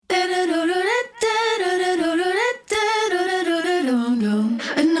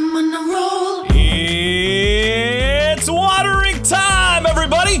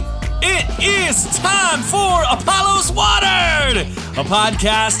a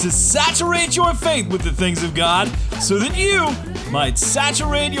podcast to saturate your faith with the things of God so that you might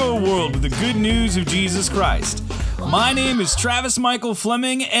saturate your world with the good news of Jesus Christ. My name is Travis Michael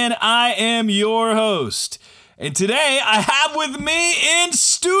Fleming, and I am your host. And today I have with me in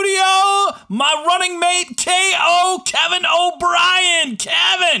studio my running mate, K.O. Kevin O'Brien.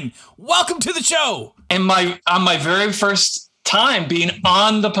 Kevin, welcome to the show. And on my very first time being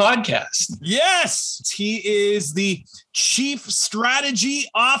on the podcast. Yes, he is the chief strategy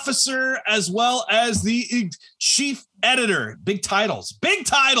officer as well as the chief editor. Big titles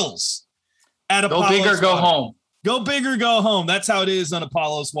at Apollo's Go big or go home. Go big or go home. That's how it is on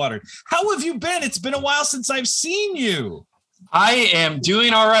Apollo's Water. How have you been? It's been a while since I've seen you. I am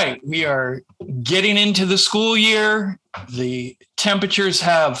doing all right. We are getting into the school year. The temperatures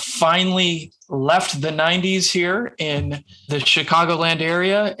have finally left the 90s here in the Chicagoland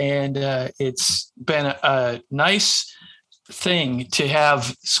area, and it's been a nice thing to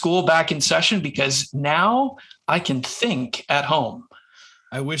have school back in session because now I can think at home.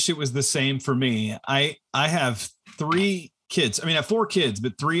 I wish it was the same for me. I have 3 kids. I mean, I have 4 kids,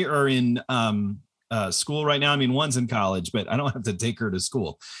 but 3 are in school right now. I mean, one's in college, but I don't have to take her to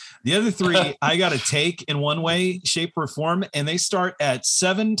school. The other 3, I got to take in one way, shape, or form, and they start at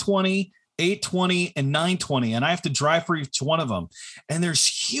 7:20, 8:20, and 9:20, and I have to drive for each one of them. And there's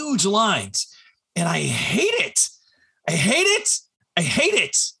huge lines, and I hate it. I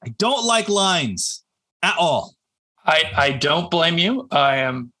don't like lines at all. I don't blame you. I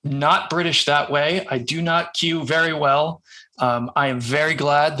am not British that way. I do not queue very well. I am very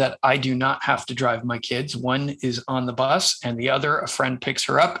glad that I do not have to drive my kids. One is on the bus and the other, a friend picks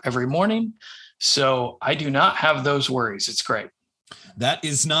her up every morning. So I do not have those worries. It's great. That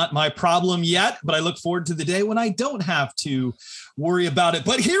is not my problem yet, but I look forward to the day when I don't have to worry about it.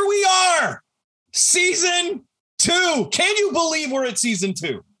 But here we are, season 2. Can you believe we're at season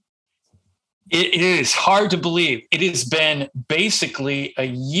 2? It is hard to believe. It has been basically a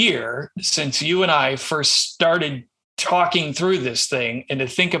year since you and I first started talking through this thing, and to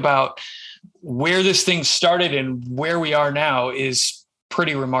think about where this thing started and where we are now is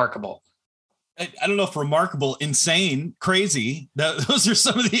pretty remarkable. I don't know if remarkable, insane, crazy. Those are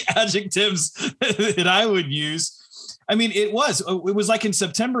some of the adjectives that I would use. I mean, it was like in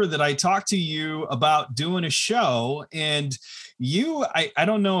September that I talked to you about doing a show, and I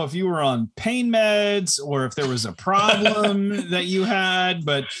don't know if you were on pain meds or if there was a problem that you had,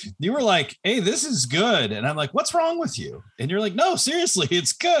 but you were like, hey, this is good. And I'm like, what's wrong with you? And you're like, no, seriously,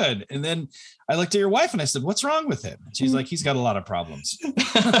 it's good. And then I looked at your wife and I said, what's wrong with him? And she's like, he's got a lot of problems.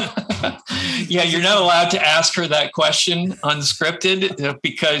 Yeah, you're not allowed to ask her that question unscripted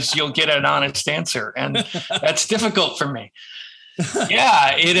because you'll get an honest answer. And that's difficult for me.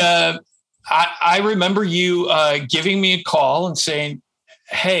 Yeah, I remember you giving me a call and saying,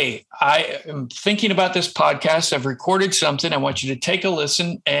 hey, I am thinking about this podcast. I've recorded something. I want you to take a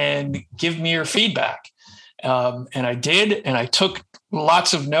listen and give me your feedback. And I did, and I took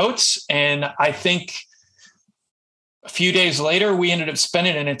lots of notes. And I think a few days later, we ended up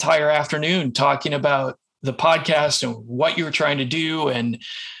spending an entire afternoon talking about the podcast and what you were trying to do and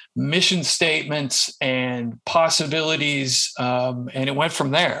mission statements and possibilities. And it went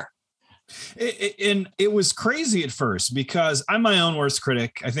from there. It was crazy at first because I'm my own worst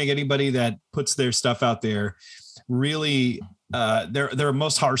critic. I think anybody that puts their stuff out there really, they're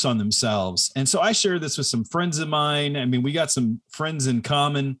most harsh on themselves. And so I shared this with some friends of mine. I mean, we got some friends in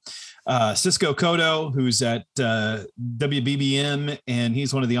common. Cisco Cotto, who's at WBBM, and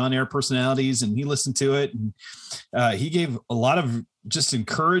he's one of the on-air personalities, and he listened to it, and he gave a lot of just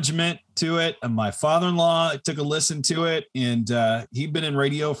encouragement to it. And my father-in-law took a listen to it, and he'd been in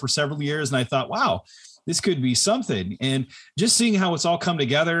radio for several years, and I thought, wow, this could be something. And just seeing how it's all come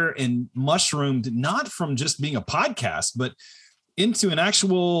together and mushroomed, not from just being a podcast, but into an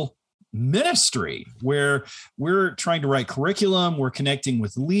actual ministry where we're trying to write curriculum, we're connecting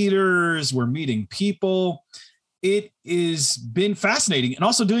with leaders, we're meeting people. It has been fascinating, and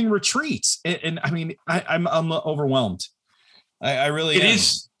also doing retreats. And I mean, I'm overwhelmed. I really am.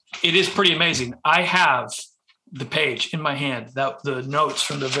 It is pretty amazing. I have the page in my hand, that the notes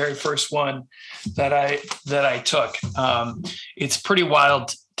from the very first one that I took. It's pretty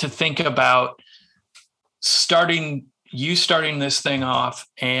wild to think about starting this thing off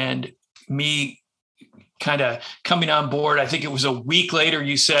and me kind of coming on board. I think it was a week later,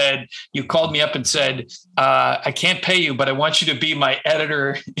 you called me up and said, I can't pay you, but I want you to be my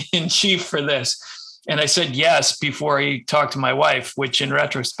editor in chief for this. And I said yes before I talked to my wife, which in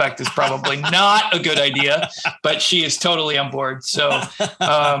retrospect is probably not a good idea, but she is totally on board. So,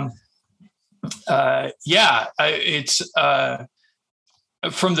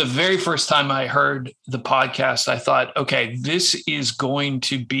 from the very first time I heard the podcast, I thought, okay, this is going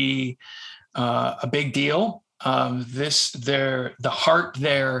to be a big deal. The heart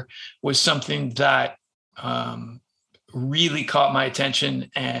there was something that really caught my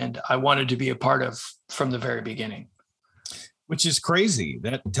attention, and I wanted to be a part of from the very beginning. Which is crazy.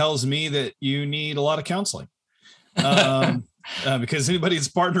 That tells me that you need a lot of counseling. Because anybody that's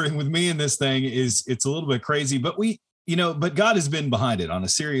partnering with me in this thing it's a little bit crazy, but but God has been behind it. On a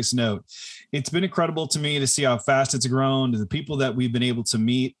serious note, it's been incredible to me to see how fast it's grown, to the people that we've been able to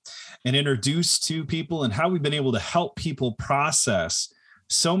meet and introduce to people, and how we've been able to help people process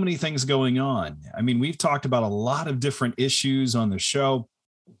so many things going on. I mean, we've talked about a lot of different issues on the show,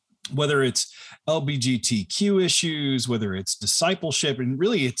 whether it's LGBTQ issues, whether it's discipleship, and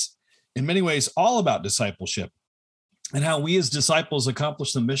really it's in many ways all about discipleship and how we as disciples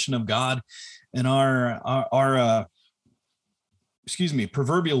accomplish the mission of God in our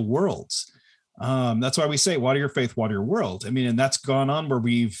proverbial worlds. That's why we say, water your faith, water your world. I mean, and that's gone on where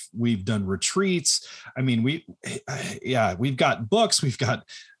we've done retreats. I mean, we've got books, we've got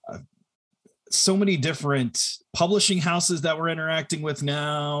so many different publishing houses that we're interacting with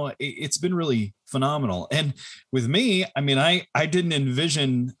now. It's been really phenomenal. And with me, I mean, I didn't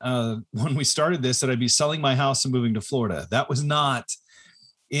envision when we started this that I'd be selling my house and moving to Florida. That was not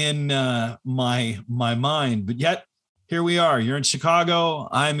in my mind, but yet here we are. You're in Chicago.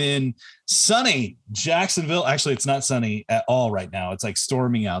 I'm in sunny Jacksonville. Actually, it's not sunny at all right now. It's like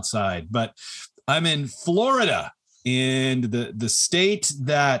storming outside, but I'm in Florida, in the state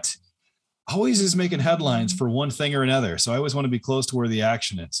that always is making headlines for one thing or another. So I always want to be close to where the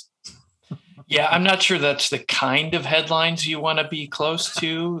action is. Yeah, I'm not sure that's the kind of headlines you want to be close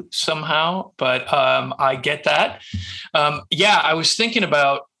to somehow, but I get that. I was thinking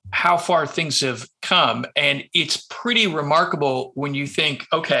about how far things have come, and it's pretty remarkable when you think,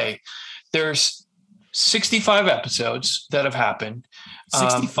 okay, there's 65 episodes that have happened.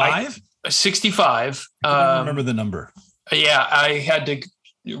 65? 65. I don't remember the number. Yeah, I had to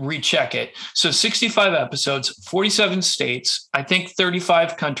recheck it. So 65 episodes, 47 states, I think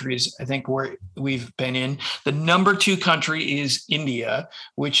 35 countries, I think we've been in. The number 2 country is India,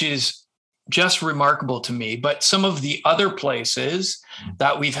 which is just remarkable to me. But some of the other places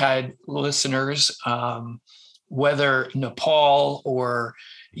that we've had listeners, whether Nepal or,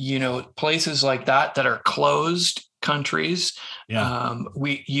 places like that are closed countries. Yeah.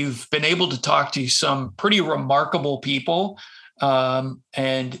 You've been able to talk to some pretty remarkable people.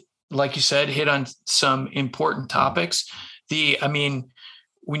 And like you said, hit on some important topics. When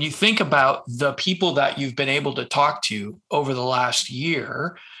you think about the people that you've been able to talk to over the last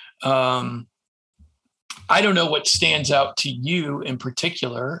year, I don't know what stands out to you in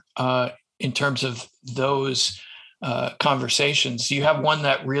particular, in terms of those conversations. Do you have one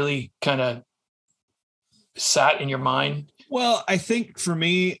that really kind of sat in your mind? Well, I think for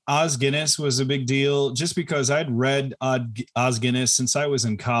me, Os Guinness was a big deal just because I'd read Os Guinness since I was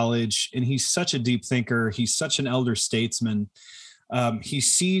in college, and he's such a deep thinker. He's such an elder statesman. He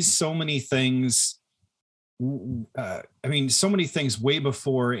sees so many things. So many things way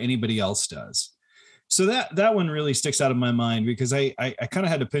before anybody else does. So that one really sticks out of my mind because I kind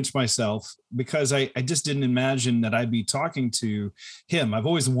of had to pinch myself because I just didn't imagine that I'd be talking to him. I've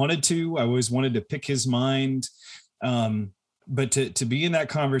always wanted to. I always wanted to pick his mind. But to be in that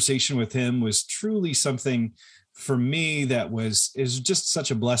conversation with him was truly something for me that is just such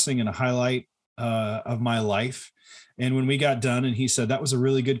a blessing and a highlight of my life. And when we got done and he said, that was a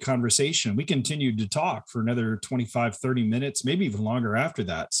really good conversation, we continued to talk for another 25, 30 minutes, maybe even longer after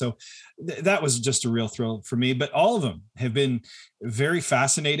that. So that was just a real thrill for me. But all of them have been very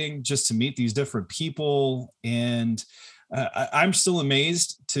fascinating just to meet these different people. And I'm still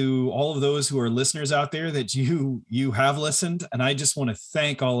amazed to all of those who are listeners out there that you have listened. And I just want to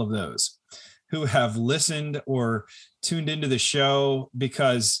thank all of those who have listened or tuned into the show,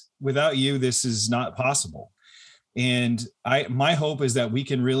 because without you, this is not possible. And my hope is that we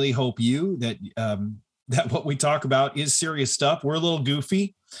can really hope you that what we talk about is serious stuff. We're a little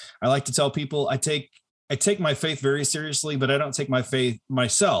goofy. I like to tell people I take my faith very seriously, but I don't take my faith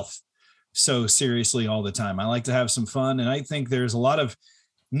myself so seriously all the time. I like to have some fun. And I think there's a lot of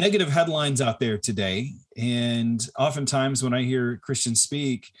negative headlines out there today. And oftentimes when I hear Christians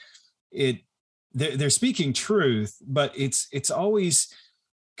speak, they're speaking truth, but it's always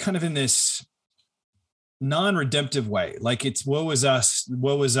kind of in this non-redemptive way. Like it's woe is us,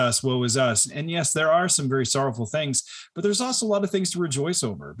 woe is us, woe is us. And yes, there are some very sorrowful things, but there's also a lot of things to rejoice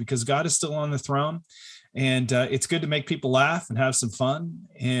over because God is still on the throne. And it's good to make people laugh and have some fun.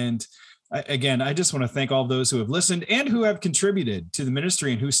 And again, I just want to thank all those who have listened and who have contributed to the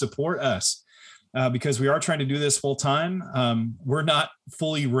ministry and who support us. Because we are trying to do this full time. We're not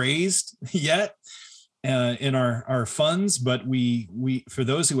fully raised yet in our funds, but we for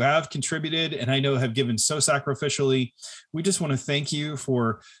those who have contributed and I know have given so sacrificially, we just want to thank you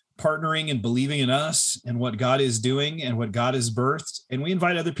for partnering and believing in us and what God is doing and what God has birthed. And we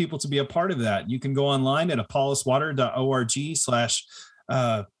invite other people to be a part of that. You can go online at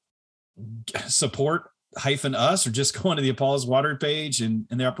apollos.org/support -us, or just go into the Apollos Water page, and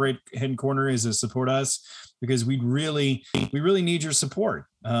in the upper right hand corner is a support us, because we really need your support,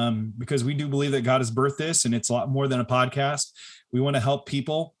 because we do believe that God has birthed this, and it's a lot more than a podcast. We want to help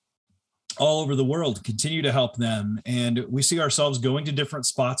people all over the world, continue to help them, and we see ourselves going to different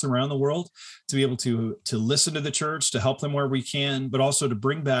spots around the world to be able to listen to the church, to help them where we can, but also to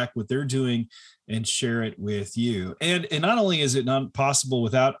bring back what they're doing and share it with you. And not only is it not possible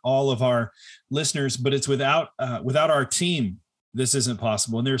without all of our listeners, but it's without our team, this isn't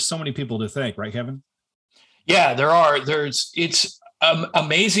possible. And there's so many people to thank, right, Kevin? Yeah, it's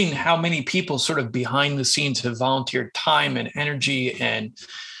amazing how many people sort of behind the scenes have volunteered time and energy. And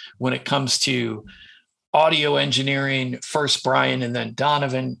when it comes to audio engineering, first Brian and then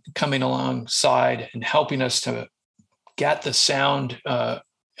Donovan coming alongside and helping us to get the sound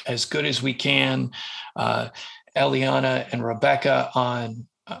as good as we can. Eliana and Rebecca on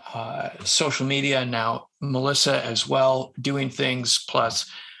social media, now Melissa as well, doing things, plus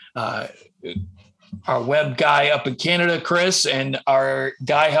our web guy up in Canada, Chris, and our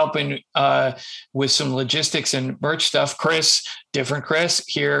guy helping with some logistics and merch stuff, Chris, different Chris,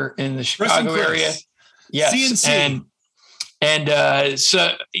 here in the Chicago area. Yes. CNC. And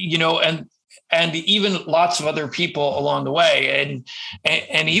so, and even lots of other people along the way.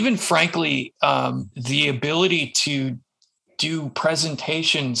 And even frankly, the ability to do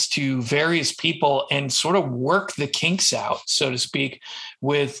presentations to various people and sort of work the kinks out, so to speak,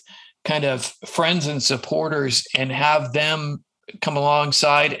 with kind of friends and supporters, and have them come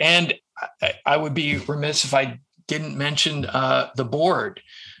alongside. And I would be remiss if I didn't mention the board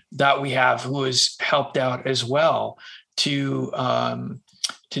that we have, who has helped out as well to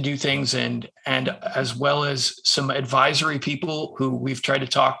do things, and as well as some advisory people who we've tried to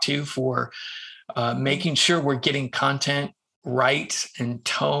talk to for making sure we're getting content right and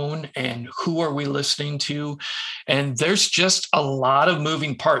tone, and who are we listening to. And there's just a lot of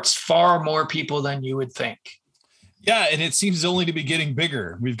moving parts, far more people than you would think. Yeah, and it seems only to be getting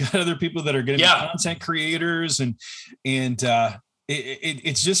bigger. We've got other people that are going to be content creators, and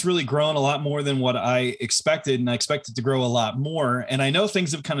it's just really grown a lot more than what I expected, and I expect it to grow a lot more. And I know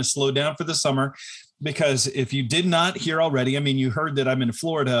things have kind of slowed down for the summer, because if you did not hear already, I mean, you heard that I'm in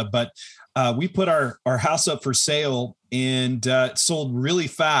Florida, but we put our house up for sale, and it sold really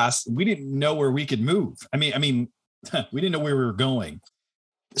fast. We didn't know where we could move. I mean, we didn't know where we were going.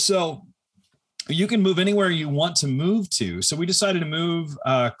 So you can move anywhere you want to move to. So we decided to move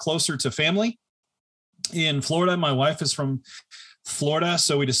closer to family in Florida. My wife is from Florida,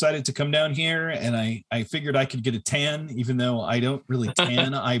 so we decided to come down here, and I figured I could get a tan, even though I don't really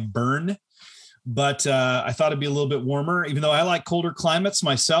tan, I burn. But I thought it'd be a little bit warmer, even though I like colder climates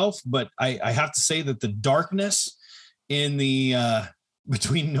myself. But I have to say that the darkness in the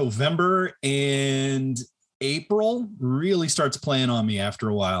between November and April really starts playing on me after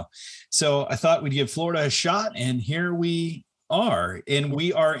a while. So I thought we'd give Florida a shot, and here we are. And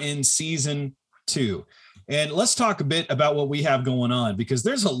we are in season 2. And let's talk a bit about what we have going on, because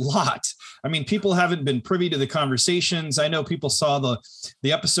there's a lot. I mean, people haven't been privy to the conversations. I know people saw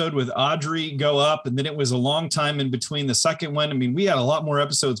the episode with Audrey go up, and then it was a long time in between the second one. I mean, we had a lot more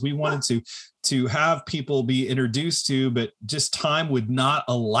episodes we wanted to have people be introduced to, but just time would not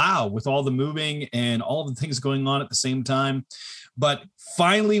allow, with all the moving and all the things going on at the same time. But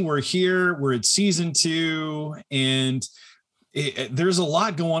finally, we're here. We're at season 2, and there's a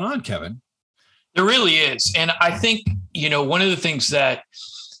lot going on, Kevin. There really is. And I think, one of the things that,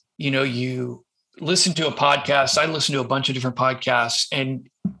 you listen to a podcast, I listen to a bunch of different podcasts, and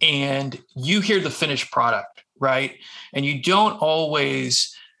you hear the finished product, right? And you don't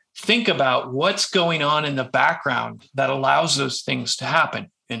always think about what's going on in the background that allows those things to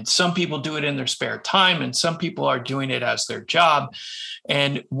happen. And some people do it in their spare time, and some people are doing it as their job.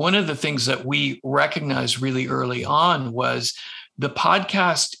 And one of the things that we recognized really early on was the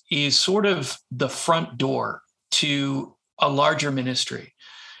podcast is sort of the front door to a larger ministry.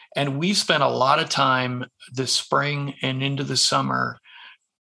 And we've spent a lot of time this spring and into the summer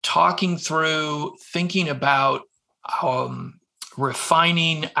talking through, thinking about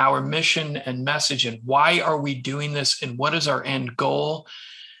refining our mission and message, and why are we doing this, and what is our end goal.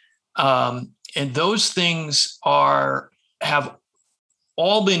 And those things have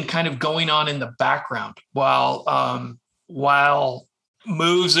all been kind of going on in the background while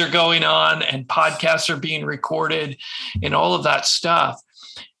moves are going on and podcasts are being recorded and all of that stuff.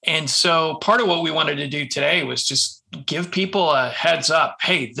 And so part of what we wanted to do today was just give people a heads up.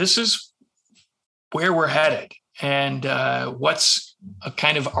 Hey, this is where we're headed and what's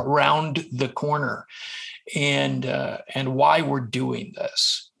kind of around the corner and why we're doing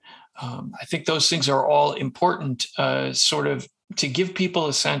this. I think those things are all important, sort of to give people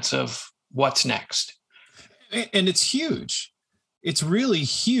a sense of what's next. And it's huge. It's really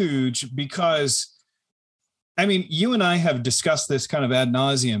huge because, I mean, you and I have discussed this kind of ad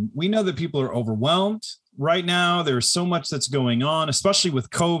nauseum. We know that people are overwhelmed right now. There's so much that's going on, especially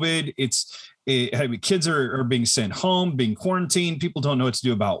with COVID. Kids are being sent home, being quarantined. People don't know what to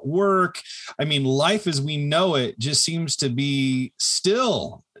do about work. I mean, life as we know it just seems to be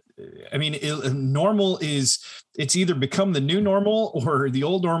still. I mean, normal it's either become the new normal or the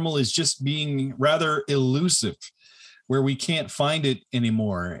old normal is just being rather elusive, where we can't find it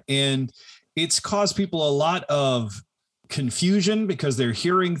anymore. And it's caused people a lot of confusion because they're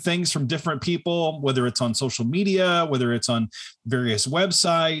hearing things from different people, whether it's on social media, whether it's on various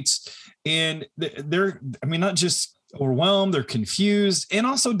websites. And they're, I mean, not just overwhelmed, they're confused and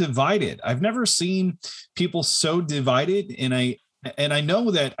also divided. I've never seen people so divided. And I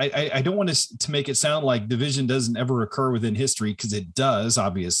know that I don't want to make it sound like division doesn't ever occur within history, because it does,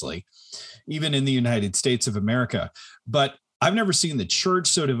 obviously, even in the United States of America. But I've never seen the church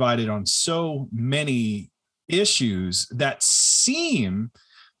so divided on so many issues that seem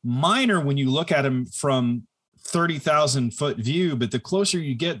minor when you look at them from 30,000 foot view. But the closer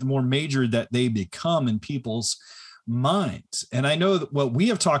you get, the more major that they become in people's minds. And I know that what we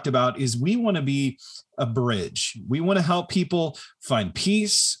have talked about is we want to be a bridge. We want to help people find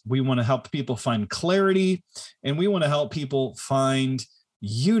peace. We want to help people find clarity, and we want to help people find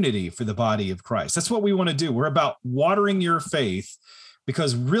unity for the body of Christ. That's what we want to do. We're about watering your faith,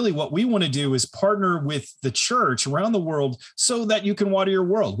 because really what we want to do is partner with the church around the world so that you can water your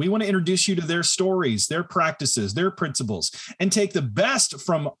world. We want to introduce you to their stories, their practices, their principles, and take the best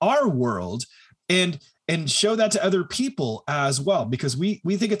from our world and show that to other people as well, because we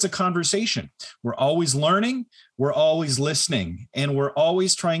think it's a conversation. We're always learning, we're always listening, and we're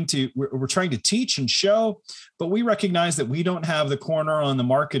always trying to teach and show, but we recognize that we don't have the corner on the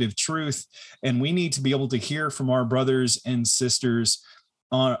market of truth, and we need to be able to hear from our brothers and sisters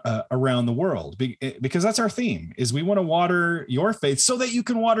around the world, because that's our theme, is we want to water your faith so that you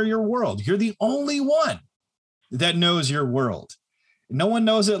can water your world. You're the only one that knows your world. No one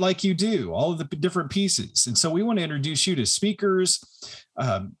knows it like you do, all of the different pieces. And so we want to introduce you to speakers,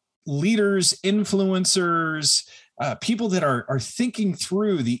 leaders, influencers, people that are thinking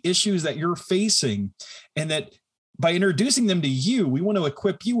through the issues that you're facing, and that by introducing them to you, we want to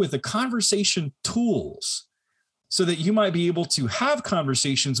equip you with the conversation tools so that you might be able to have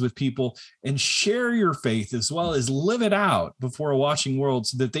conversations with people and share your faith as well as live it out before a watching world,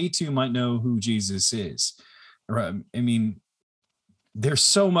 so that they too might know who Jesus is. I mean, there's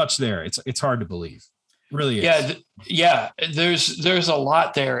so much there. It's hard to believe. It really is. Yeah. There's a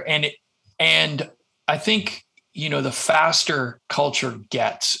lot there. And I think, the faster culture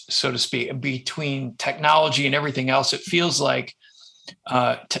gets, so to speak, between technology and everything else, it feels like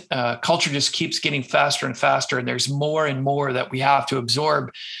culture just keeps getting faster and faster, and there's more and more that we have to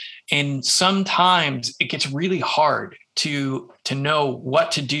absorb. And sometimes it gets really hard to know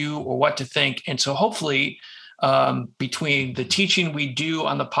what to do or what to think. And so hopefully, between the teaching we do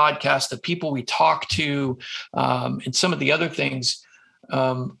on the podcast, the people we talk to, and some of the other things,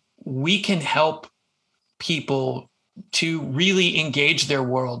 we can help people to really engage their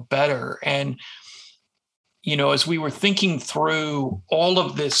world better. And, as we were thinking through all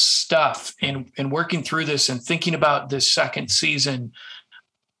of this stuff and working through this and thinking about this second season,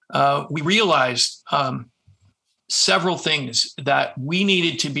 we realized several things that we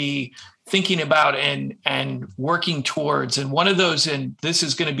needed to be thinking about and working towards. And one of those, and this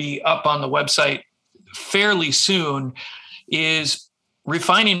is going to be up on the website fairly soon, is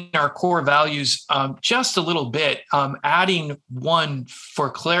refining our core values just a little bit, adding one for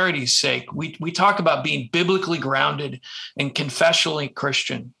clarity's sake. We talk about being biblically grounded and confessionally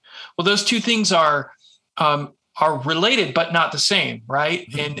Christian. Well, those two things are related, but not the same, right?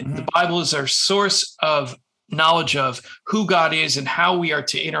 Mm-hmm. And the Bible is our source of knowledge of who God is and how we are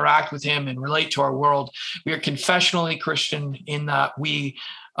to interact with him and relate to our world. We are confessionally Christian in that we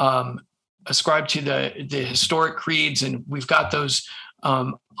ascribe to the historic creeds, and we've got those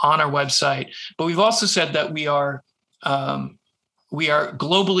on our website. But we've also said that we are we are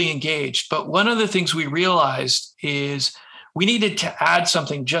globally engaged. But one of the things we realized is we needed to add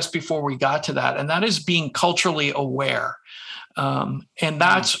something just before we got to that, and that is being culturally aware. And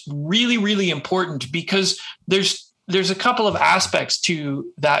that's really, really important, because there's a couple of aspects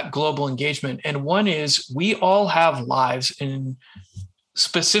to that global engagement. And one is we all have lives in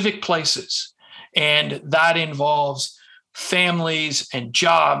specific places, and that involves families and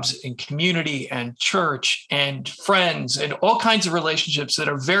jobs and community and church and friends and all kinds of relationships that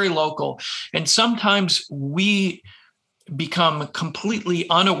are very local. And sometimes we become completely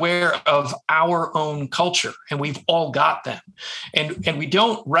unaware of our own culture, and we've all got them. And we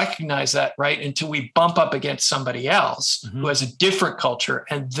don't recognize that, right, until we bump up against somebody else who has a different culture.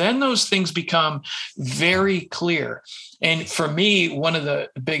 And then those things become very clear. And for me, one of the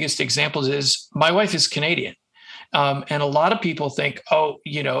biggest examples is my wife is Canadian. And a lot of people think, oh,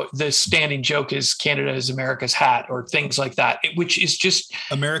 the standing joke is Canada is America's hat, or things like that, which is just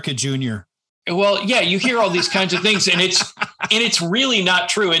America Junior. Well, yeah, you hear all these kinds of things, and it's really not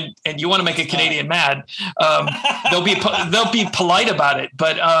true. And you want to make a Canadian mad, they'll be polite about it.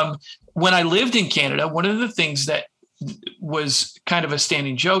 But when I lived in Canada, one of the things that was kind of a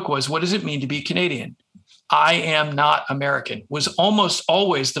standing joke was, what does it mean to be Canadian? I am not American, was almost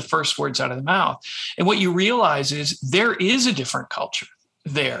always the first words out of the mouth. And what you realize is there is a different culture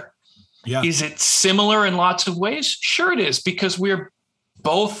there. Yeah. Is it similar in lots of ways? Sure it is, because we're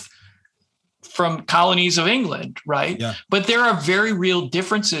both from colonies of England, right? Yeah. But there are very real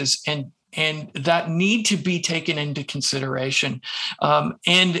differences and that need to be taken into consideration.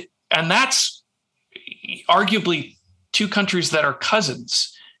 And that's arguably two countries that are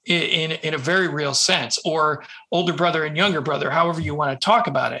cousins in a very real sense, or older brother and younger brother, however you want to talk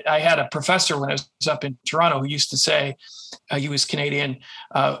about it. I had a professor when I was up in Toronto who used to say, he was Canadian,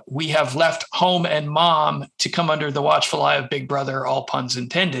 we have left home and mom to come under the watchful eye of Big Brother, all puns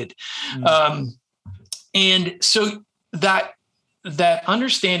intended. And so that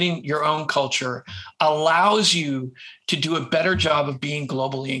understanding your own culture allows you to do a better job of being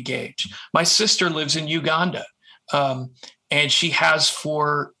globally engaged. My sister lives in Uganda, and she has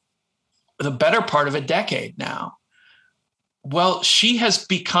for the better part of a decade now. Well, she has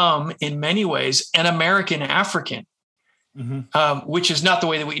become, in many ways, an American African, which is not the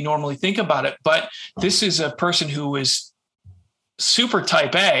way that we normally think about it. But this is a person who is super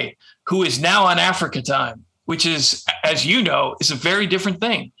type A, who is now on Africa time, which is, as you know, is a very different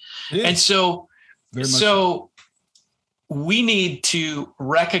thing. And so we need to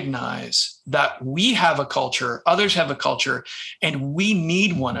recognize that we have a culture, others have a culture, and we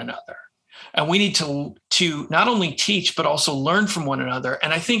need one another. And we need to not only teach, but also learn from one another.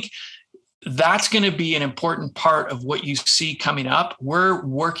 And I think that's going to be an important part of what you see coming up. We're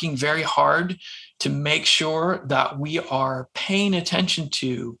working very hard to make sure that we are paying attention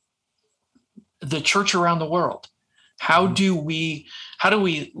to the church around the world. How do we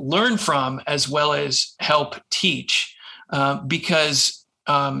learn from as well as help teach? Because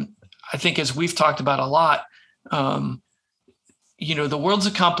I think, as we've talked about a lot, the world's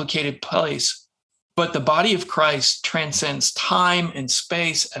a complicated place, but the body of Christ transcends time and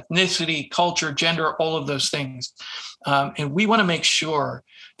space, ethnicity, culture, gender, all of those things. And we want to make sure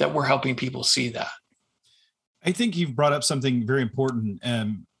that we're helping people see that. I think you've brought up something very important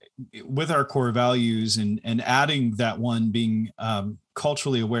with our core values and adding that one being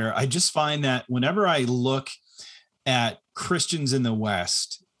culturally aware. I just find that whenever I look at Christians in the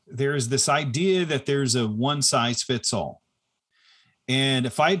West, there's this idea that there's a one size fits all. And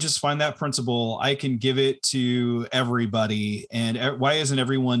if I just find that principle, I can give it to everybody. And why isn't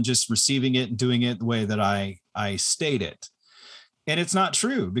everyone just receiving it and doing it the way that I state it? And it's not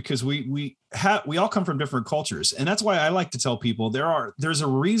true, because we all come from different cultures. And that's why I like to tell people there's a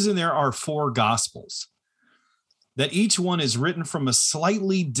reason there are 4 gospels, that each one is written from a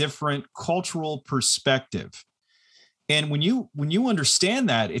slightly different cultural perspective. And when you understand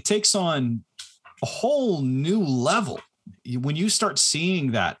that, it takes on a whole new level when you start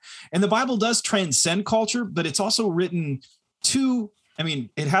seeing that. And the Bible does transcend culture, but it's also written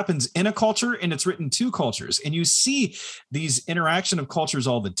it happens in a culture and it's written to cultures. And you see these interaction of cultures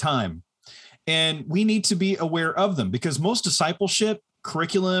all the time. And we need to be aware of them, because most discipleship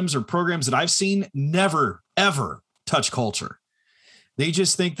curriculums or programs that I've seen never, ever touch culture. They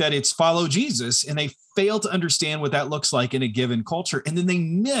just think that it's follow Jesus, and they fail to understand what that looks like in a given culture. And then they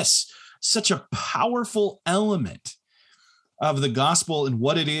miss such a powerful element of the gospel and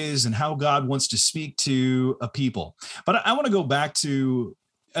what it is and how God wants to speak to a people. But I want to go back to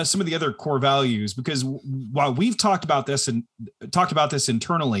some of the other core values, because while we've talked about this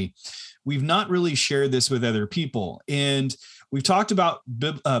internally, we've not really shared this with other people. And We've talked about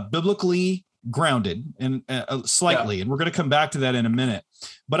biblically grounded and slightly, and we're going to come back to that in a minute.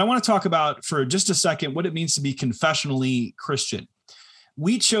 But I want to talk about for just a second what it means to be confessionally Christian.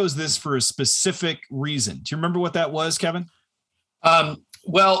 We chose this for a specific reason. Do you remember what that was, Kevin?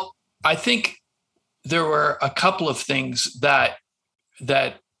 Well, I think there were a couple of things that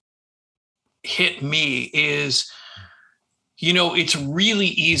hit me. Is, it's really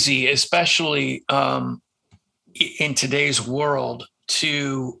easy, especially in today's world,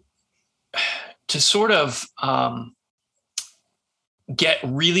 to sort of get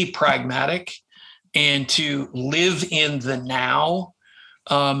really pragmatic and to live in the now,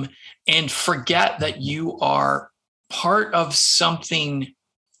 and forget that you are part of something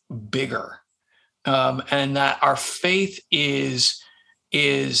bigger, and that our faith is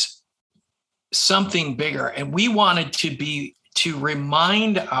something bigger. And we wanted to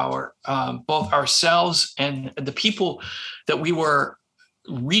remind our both ourselves and the people that we were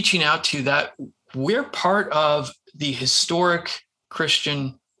reaching out to that we're part of the historic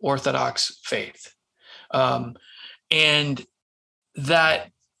Christian Orthodox faith. And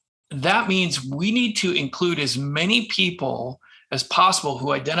that means we need to include as many people as possible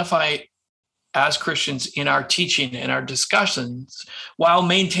who identify as Christians in our teaching and our discussions, while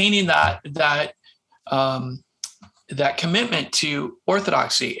maintaining that commitment to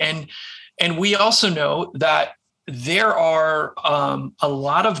orthodoxy. And we also know that there are a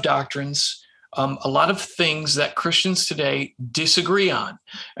lot of doctrines, a lot of things that Christians today disagree on.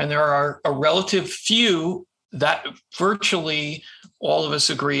 And there are a relative few that virtually all of us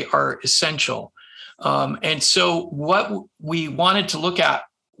agree are essential. And so what we wanted to look at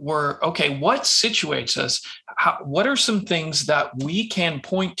were, okay, what situates us? What are some things that we can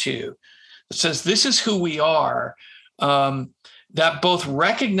point to that says this is who we are, that both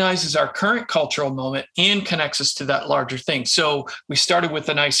recognizes our current cultural moment and connects us to that larger thing? So we started with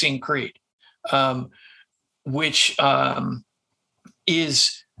the Nicene Creed, which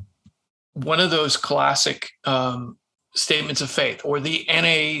is one of those classic statements of faith, or the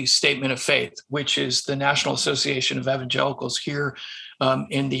NA Statement of Faith, which is the National Association of Evangelicals here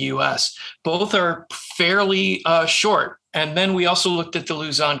in the U.S. Both are fairly short. And then we also looked at the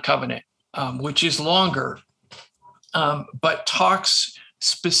Lausanne Covenant, which is longer, but talks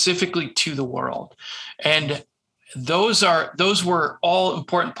specifically to the world. And those were all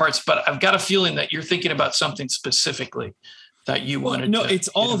important parts, but I've got a feeling that you're thinking about something specifically that you wanted to. No, it's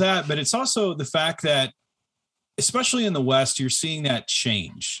all of that, but it's also the fact that, especially in the West, you're seeing that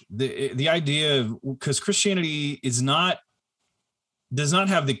change. The idea of, because Christianity does not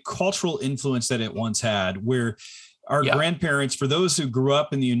have the cultural influence that it once had, where our grandparents, for those who grew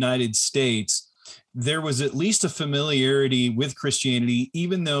up in the United States, there was at least a familiarity with Christianity,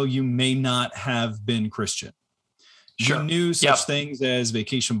 even though you may not have been Christian. Sure. You knew such things as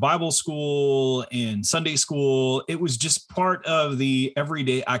Vacation Bible School and Sunday school. It was just part of the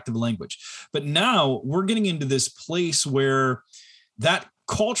everyday active language. But now we're getting into this place where that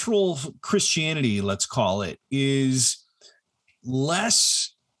cultural Christianity, let's call it, is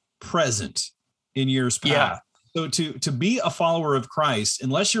less present in years past. Yeah. So to be a follower of Christ,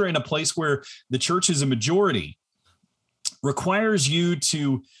 unless you're in a place where the church is a majority, requires you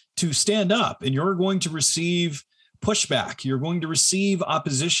to stand up, and you're going to receive pushback. You're going to receive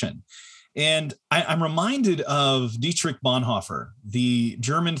opposition. And I'm reminded of Dietrich Bonhoeffer, the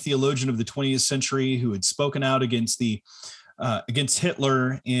German theologian of the 20th century, who had spoken out against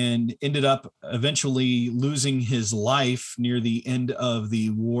Hitler and ended up eventually losing his life near the end of the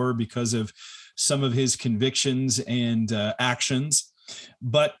war because of some of his convictions and actions.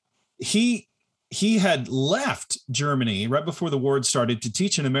 But he had left Germany right before the war had started to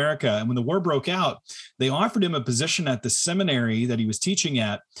teach in America. And when the war broke out, they offered him a position at the seminary that he was teaching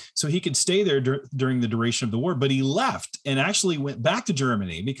at so he could stay there during the duration of the war. But he left and actually went back to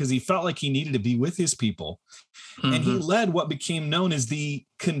Germany because he felt like he needed to be with his people. Mm-hmm. And he led what became known as the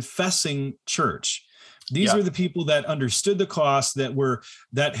Confessing Church. These are the people that understood the cost, that were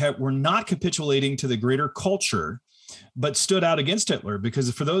not capitulating to the greater culture, but stood out against Hitler. Because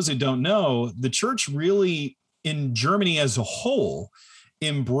for those who don't know, the church really in Germany as a whole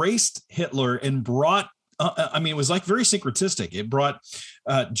embraced Hitler and brought, it was like very syncretistic. It brought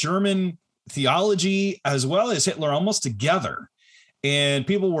German theology as well as Hitler almost together. And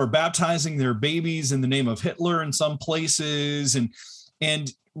people were baptizing their babies in the name of Hitler in some places.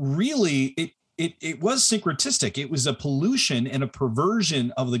 And really it was syncretistic. It was a pollution and a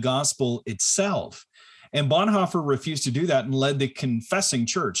perversion of the gospel itself. And Bonhoeffer refused to do that and led the Confessing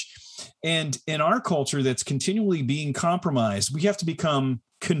Church. And in our culture that's continually being compromised, we have to become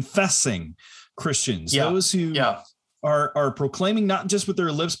confessing Christians, those who are proclaiming not just with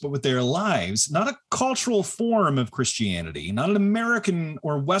their lips, but with their lives, not a cultural form of Christianity, not an American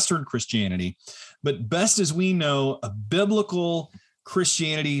or Western Christianity, but best as we know, a biblical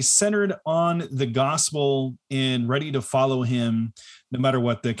Christianity centered on the gospel and ready to follow him no matter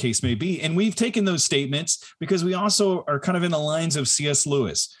what the case may be. And we've taken those statements because we also are kind of in the lines of C.S.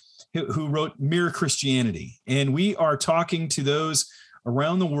 Lewis, who wrote Mere Christianity. And we are talking to those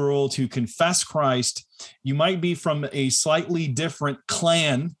around the world who confess Christ. You might be from a slightly different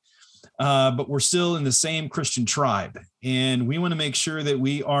clan, but we're still in the same Christian tribe. And we want to make sure that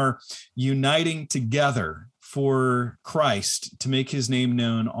we are uniting together for Christ to make his name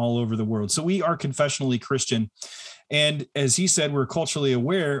known all over the world. So we are confessionally Christian. And as he said, we're culturally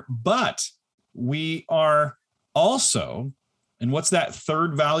aware, but we are also, and what's that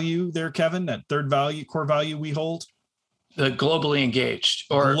third value there, Kevin? That third value, core value we hold? The globally engaged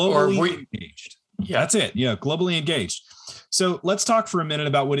engaged. Yeah, that's it. Yeah, globally engaged. So let's talk for a minute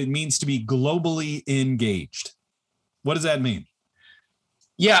about what it means to be globally engaged. What does that mean?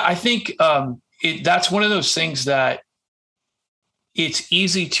 Yeah, I think that's one of those things that it's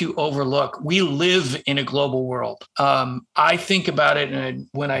easy to overlook. We live in a global world. I think about it, and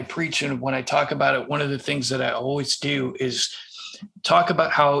when I preach and when I talk about it, one of the things that I always do is talk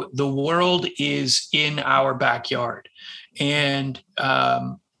about how the world is in our backyard. And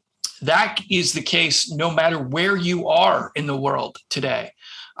that is the case no matter where you are in the world today.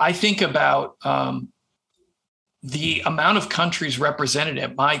 I think about the amount of countries represented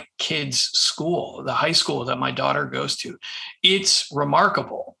at my kids' school, the high school that my daughter goes to. It's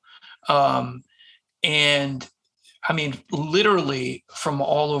remarkable. And I mean, literally from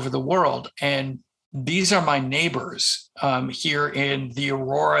all over the world. And these are my neighbors here in the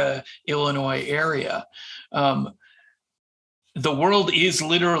Aurora, Illinois area. The world is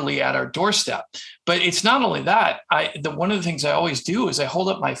literally at our doorstep. But it's not only that. One of the things I always do is I hold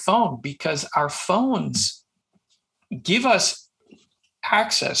up my phone, because our phones give us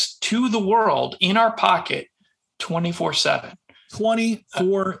access to the world in our pocket 24/7.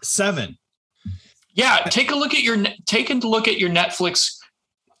 24/7. Yeah, take a look at your Netflix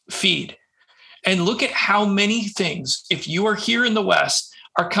feed and look at how many things, if you are here in the West,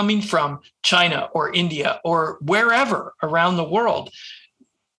 are coming from China or India or wherever around the world.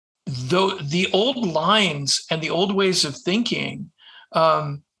 Though the old lines and the old ways of thinking,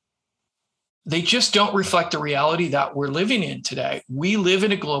 they just don't reflect the reality that we're living in today. We live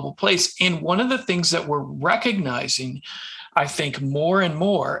in a global place. And one of the things that we're recognizing, I think, more and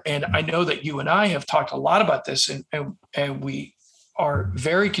more, and I know that you and I have talked a lot about this, and we are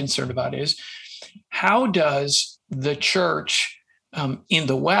very concerned about, is how does the church in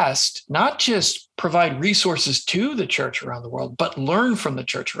the West not just provide resources to the church around the world, but learn from the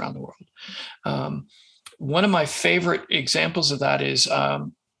church around the world? One of my favorite examples of that is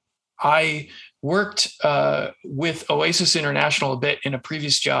I worked with Oasis International a bit in a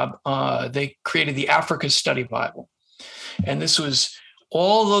previous job. They created the Africa Study Bible. And this was,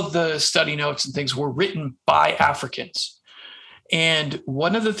 all of the study notes and things were written by Africans. And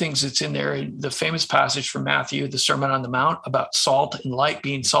one of the things that's in there, the famous passage from Matthew, the Sermon on the Mount, about salt and light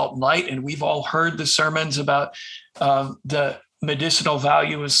being salt and light. And we've all heard the sermons about the medicinal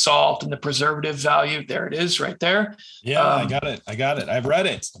value of salt and the preservative value. There it is right there. Yeah, I got it. I've read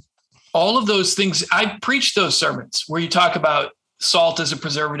it. All of those things, I preach those sermons where you talk about salt as a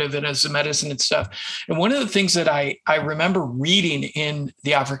preservative and as a medicine and stuff. And one of the things that I remember reading in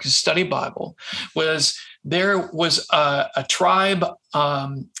the Africa Study Bible was there was a tribe,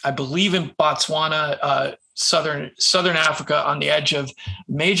 I believe in Botswana, southern Africa, on the edge of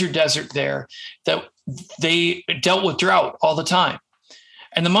major desert there, that they dealt with drought all the time.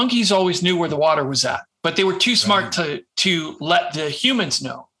 And the monkeys always knew where the water was at, but they were too smart to let the humans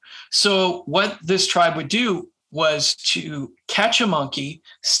know. So what this tribe would do was to catch a monkey,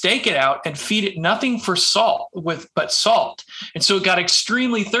 stake it out, and feed it nothing but salt. And so it got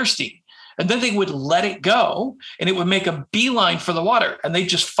extremely thirsty. And then they would let it go, and it would make a beeline for the water, and they'd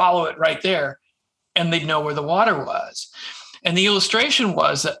just follow it right there, and they'd know where the water was. And the illustration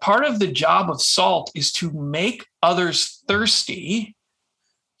was that part of the job of salt is to make others thirsty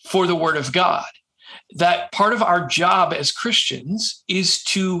for the word of God. That part of our job as Christians is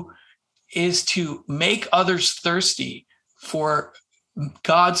to make others thirsty for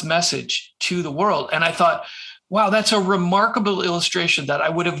God's message to the world. And I thought, wow, that's a remarkable illustration that I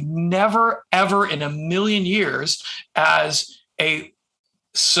would have never, ever in a million years as a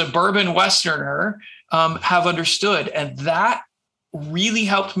suburban Westerner have understood. And that really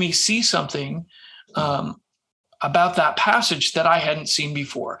helped me see something about that passage that I hadn't seen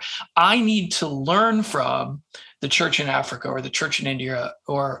before. I need to learn from the church in Africa or the church in India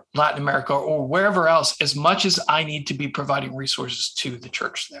or Latin America or wherever else, as much as I need to be providing resources to the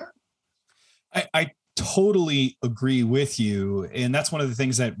church there. I totally agree with you. And that's one of the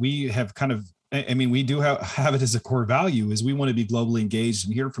things that we have kind of, I mean, we do have it as a core value, is we want to be globally engaged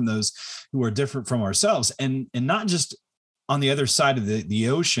and hear from those who are different from ourselves, and not just on the other side of the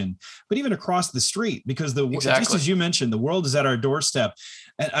ocean, but even across the street, because just as you mentioned, the world is at our doorstep.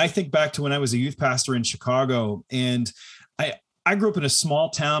 And I think back to when I was a youth pastor in Chicago, and I grew up in a small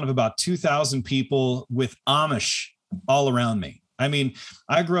town of about 2,000 people with Amish all around me. I mean,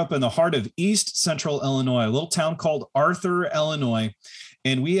 I grew up in the heart of East Central Illinois, a little town called Arthur, Illinois.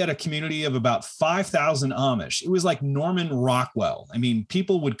 And we had a community of about 5,000 Amish. It was like Norman Rockwell. I mean,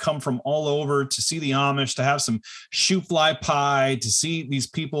 people would come from all over to see the Amish, to have some shoe fly pie, to see these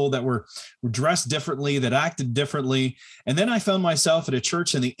people that were dressed differently, that acted differently. And then I found myself at a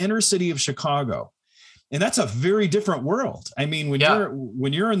church in the inner city of Chicago. And that's a very different world. I mean, when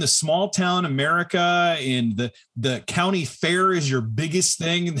you're in the small town America, and the county fair is your biggest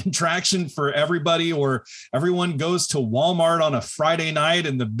thing and the attraction for everybody, or everyone goes to Walmart on a Friday night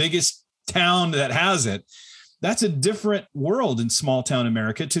in the biggest town that has it, that's a different world in small town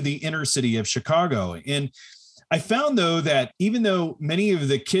America to the inner city of Chicago. And I found, though, that even though many of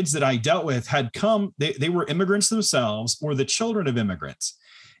the kids that I dealt with had come, they were immigrants themselves or the children of immigrants.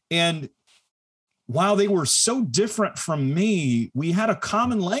 And while they were so different from me, we had a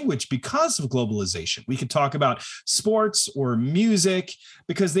common language because of globalization. We could talk about sports or music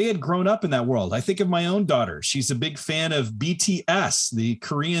because they had grown up in that world. I think of my own daughter. She's a big fan of BTS, the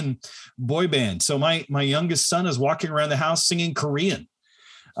Korean boy band. So my youngest son is walking around the house singing Korean.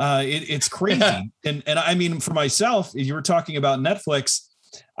 It's crazy. and I mean, for myself, you were talking about Netflix.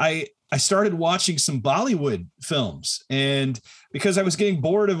 I started watching some Bollywood films, and because I was getting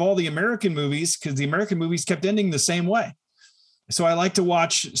bored of all the American movies, because the American movies kept ending the same way. So I like to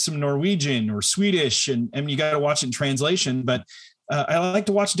watch some Norwegian or Swedish, and you got to watch it in translation, but I like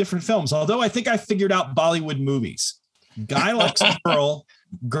to watch different films. Although I think I figured out Bollywood movies. Guy likes girl,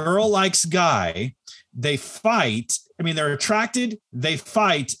 girl likes guy. They fight. I mean, they're attracted, they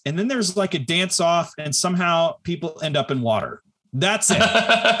fight, and then there's like a dance off, and somehow people end up in water. That's it.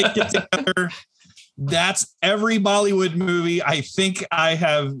 They get together. That's every Bollywood movie I think I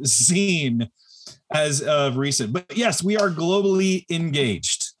have seen as of recent. But yes, we are globally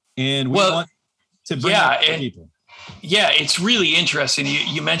engaged, and we want to bring people. Yeah, it's really interesting.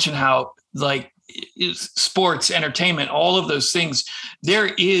 You mentioned how, like, sports, entertainment, all of those things. There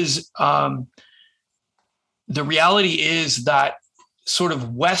is the reality is that sort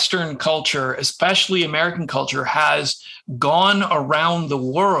of Western culture, especially American culture, has gone around the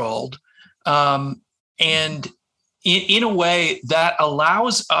world, and in a way that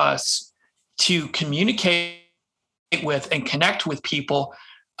allows us to communicate with and connect with people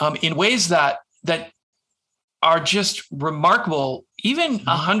in ways that are just remarkable. Even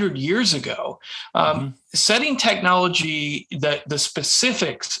 100 years ago, setting technology, the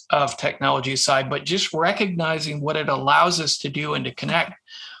specifics of technology aside, but just recognizing what it allows us to do and to connect.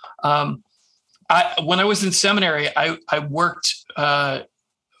 When I was in seminary, I worked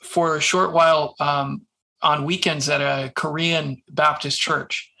for a short while on weekends at a Korean Baptist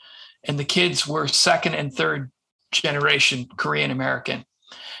church, and the kids were second and third generation Korean American.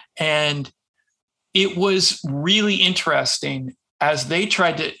 And it was really interesting as they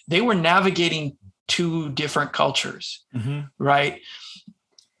were navigating two different cultures, right?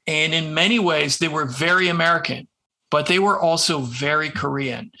 And in many ways, they were very American, but they were also very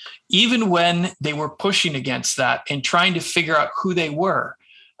Korean, even when they were pushing against that and trying to figure out who they were.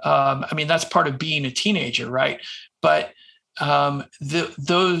 I mean, that's part of being a teenager, right? But some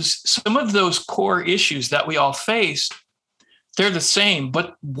of those core issues that we all face, they're the same,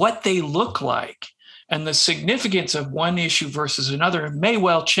 but what they look like and the significance of one issue versus another may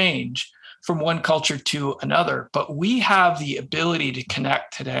well change from one culture to another. But we have the ability to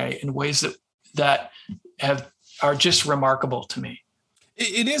connect today in ways that are just remarkable to me.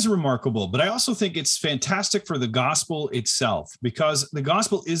 It is remarkable, but I also think it's fantastic for the gospel itself, because the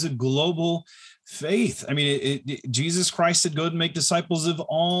gospel is a global faith. I mean, Jesus Christ said, "Go and make disciples of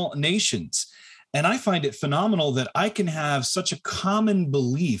all nations." And I find it phenomenal that I can have such a common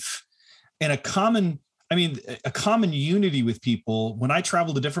belief and a common unity with people when I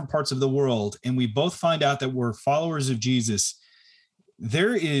travel to different parts of the world and we both find out that we're followers of Jesus.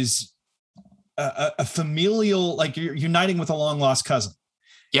 There is a familial, like you're uniting with a long lost cousin.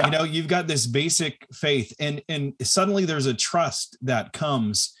 Yeah. You know, you've got this basic faith, and suddenly there's a trust that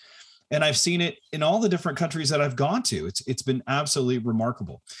comes. And I've seen it in all the different countries that I've gone to. It's been absolutely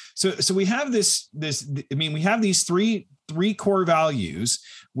remarkable. So we have we have these three core values.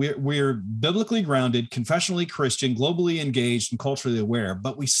 We're biblically grounded, confessionally Christian, globally engaged, and culturally aware,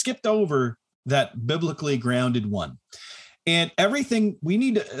 but we skipped over that biblically grounded one. And everything, we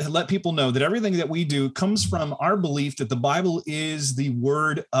need to let people know that everything that we do comes from our belief that the Bible is the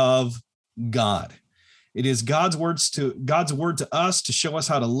word of God. It is God's word to us, to show us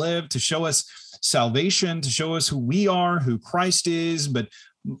how to live, to show us salvation, to show us who we are, who Christ is, but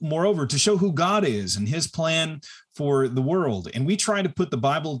moreover, to show who God is and his plan for the world. And we try to put the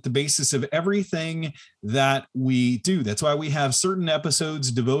Bible at the basis of everything that we do. That's why we have certain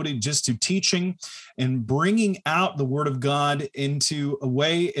episodes devoted just to teaching and bringing out the word of God into a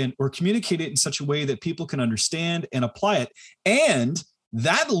way or communicate it in such a way that people can understand and apply it. And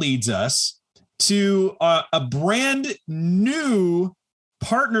that leads us to a brand new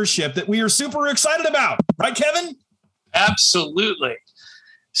partnership that we are super excited about. Right, Kevin? Absolutely.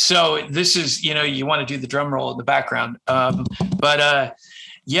 So this is, you want to do the drum roll in the background. But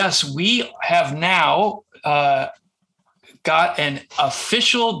yes, we have now got an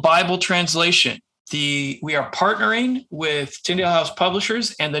official Bible translation. We are partnering with Tyndale House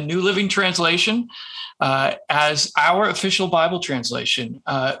Publishers and the New Living Translation as our official Bible translation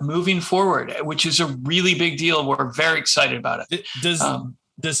moving forward, which is a really big deal. We're very excited about it.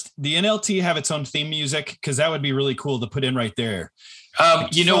 Does the NLT have its own theme music? Because that would be really cool to put in right there.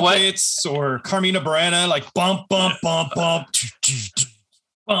 You know what? Or Carmina Burana, like bump, bump, bump, bump.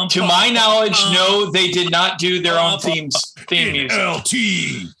 To my knowledge, no, they did not do their own theme music.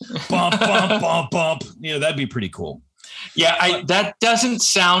 NLT, bump, bump, bump, bump. That'd be pretty cool. Yeah, that doesn't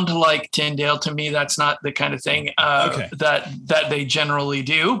sound like Tyndale to me. That's not the kind of thing that they generally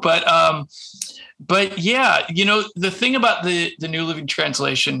do. But yeah, the thing about the New Living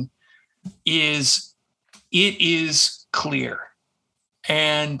Translation is it is clear.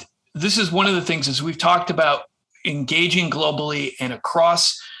 And this is one of the things, as we've talked about engaging globally and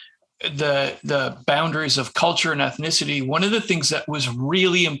across the boundaries of culture and ethnicity. One of the things that was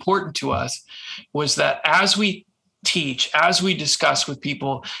really important to us was that as we teach, as we discuss with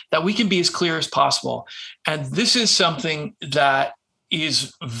people, that we can be as clear as possible. And this is something that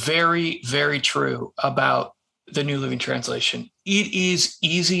is very, very true about the New Living Translation. It is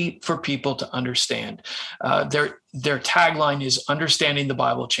easy for people to understand. Their tagline is "Understanding the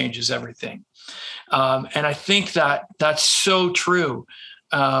Bible changes everything," and I think that that's so true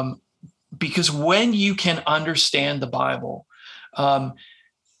because when you can understand the Bible,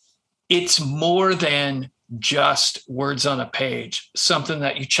 it's more than just words on a page. Something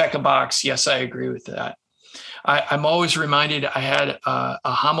that you check a box. Yes, I agree with that. I'm always reminded I had a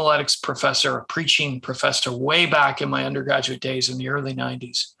homiletics professor, a preaching professor way back in my undergraduate days in the early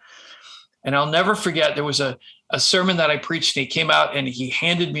 90s. And I'll never forget, there was a sermon that I preached, and he came out and he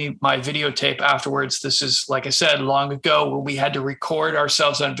handed me my videotape afterwards. This is, like I said, long ago, when we had to record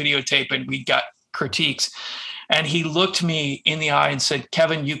ourselves on videotape and we got critiques. And he looked me in the eye and said,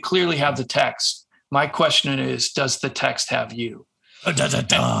 "Kevin, you clearly have the text. My question is, does the text have you?" And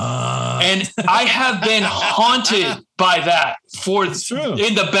I have been haunted by that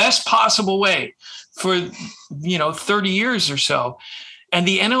in the best possible way for 30 years or so. And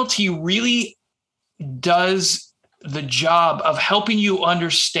the NLT really does the job of helping you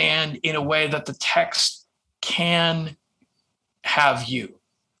understand in a way that the text can have you.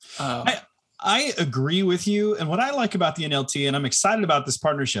 I agree with you. And what I like about the NLT, and I'm excited about this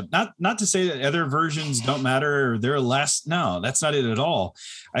partnership, not to say that other versions don't matter or they're less. No, that's not it at all.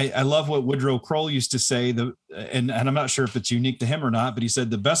 I love what Woodrow Kroll used to say, and I'm not sure if it's unique to him or not, but he said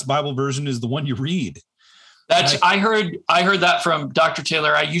the best Bible version is the one you read. I heard that from Dr.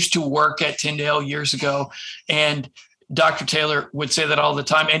 Taylor. I used to work at Tyndale years ago, and Dr. Taylor would say that all the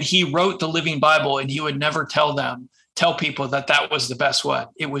time. And he wrote the Living Bible, and he would never tell people that was the best one.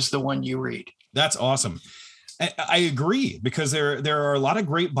 It was the one you read. That's awesome. I agree, because there are a lot of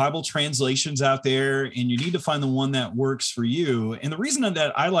great Bible translations out there, and you need to find the one that works for you. And the reason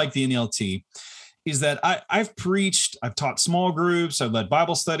that I like the NLT is that I've preached, I've taught small groups, I've led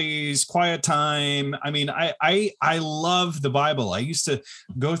Bible studies, quiet time. I mean, I love the Bible. I used to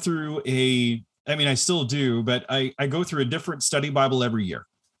go through I still do, but I go through a different study Bible every year.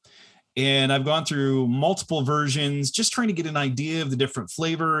 And I've gone through multiple versions, just trying to get an idea of the different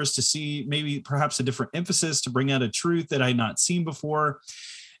flavors, to see maybe perhaps a different emphasis, to bring out a truth that I had not seen before.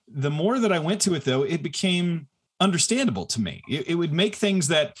 The more that I went to it, though, it became understandable to me. It would make things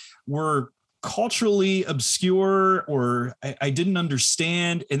that were culturally obscure or I didn't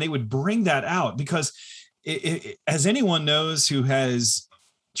understand, and they would bring that out, because as anyone knows who has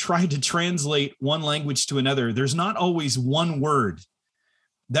try to translate one language to another, there's not always one word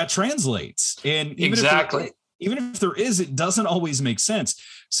that translates. And even if there is, it doesn't always make sense.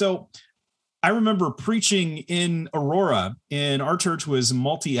 So I remember preaching in Aurora, and our church was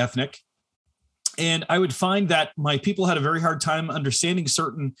multi-ethnic. And I would find that my people had a very hard time understanding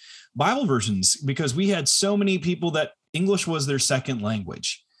certain Bible versions because we had so many people that English was their second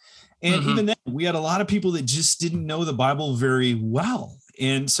language. And even then, we had a lot of people that just didn't know the Bible very well.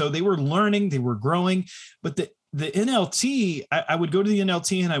 And so they were learning, they were growing. But the NLT, I would go to the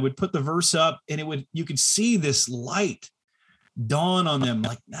NLT and I would put the verse up, and you could see this light dawn on them,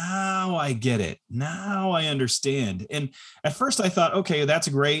 like, now I get it. Now I understand. And at first I thought, okay, that's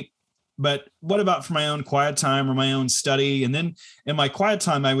great. But what about for my own quiet time or my own study? And then in my quiet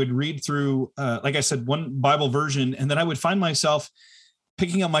time, I would read through, like I said, one Bible version, and then I would find myself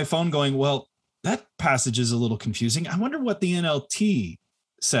picking up my phone going, well, that passage is a little confusing. I wonder what the NLT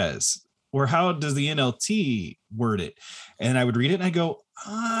says, or how does the NLT word it? And I would read it and I go,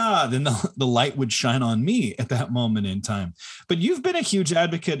 then the light would shine on me at that moment in time. But you've been a huge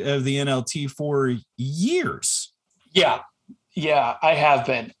advocate of the NLT for years. Yeah, I have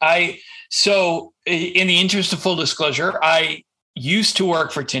been. So in the interest of full disclosure, I used to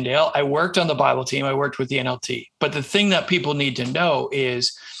work for Tyndale. I worked on the Bible team. I worked with the NLT. But the thing that people need to know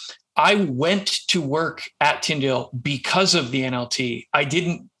is I went to work at Tyndale because of the NLT. I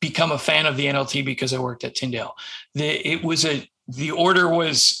didn't become a fan of the NLT because I worked at Tyndale. The order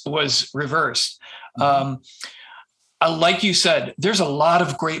was reversed. Like you said, there's a lot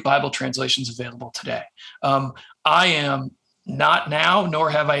of great Bible translations available today. I am not now, nor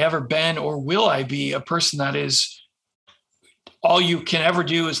have I ever been, or will I be, a person that is all you can ever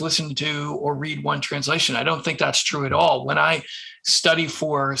do is listen to or read one translation. I don't think that's true at all. When I study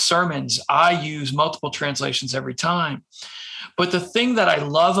for sermons, I use multiple translations every time. But the thing that I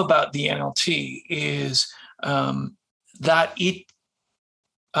love about the NLT is that it's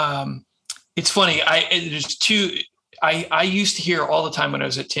funny. I used to hear all the time when I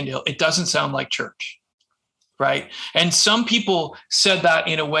was at Tyndale, it doesn't sound like church. Right. And some people said that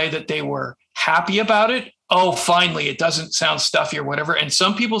in a way that they were happy about it. Oh, finally, it doesn't sound stuffy or whatever. And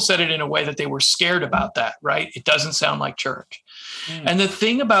some people said it in a way that they were scared about that. Right. It doesn't sound like church. And the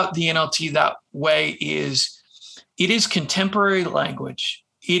thing about the NLT that way is it is contemporary language.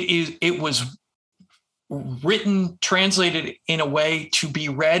 It was written, translated in a way to be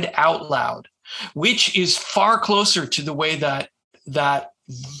read out loud, which is far closer to the way that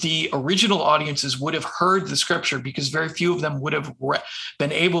the original audiences would have heard the scripture, because very few of them would have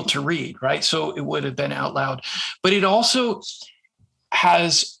been able to read, right? So it would have been out loud. But it also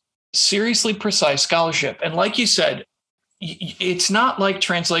has seriously precise scholarship. And like you said, it's not like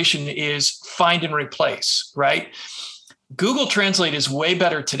translation is find and replace, right? Google Translate is way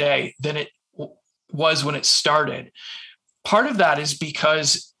better today than it was when it started. Part of that is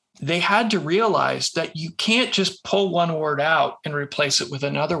because they had to realize that you can't just pull one word out and replace it with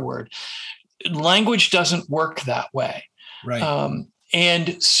another word. Language doesn't work that way. Right.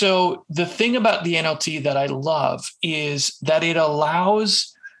 And so the thing about the NLT that I love is that it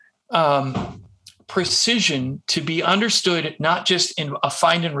allows precision to be understood, not just in a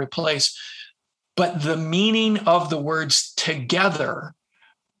find and replace, but the meaning of the words together,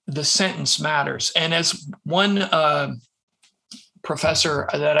 the sentence matters. And as one professor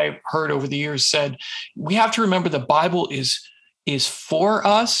that I've heard over the years said, we have to remember the Bible is for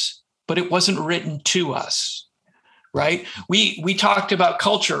us, but it wasn't written to us, right? We talked about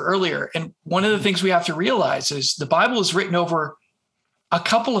culture earlier, and one of the things we have to realize is the Bible is written over a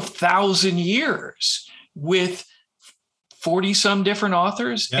couple of thousand years with 40 some different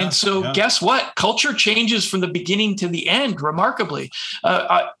authors. Yeah, and so guess what? Culture changes from the beginning to the end remarkably.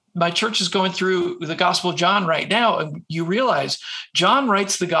 My church is going through the Gospel of John right now, and you realize John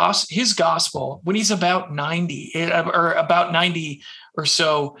writes his gospel when he's about 90 or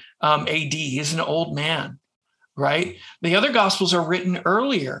so AD. He's an old man, right? The other gospels are written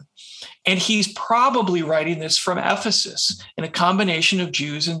earlier, and he's probably writing this from Ephesus in a combination of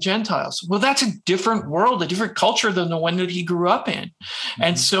Jews and Gentiles. Well, that's a different world, a different culture than the one that he grew up in. Mm-hmm.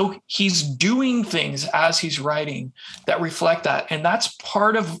 And so he's doing things as he's writing that reflect that. And that's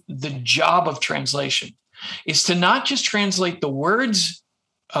part of the job of translation, is to not just translate the words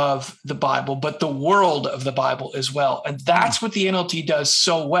of the Bible, but the world of the Bible as well. And that's what the NLT does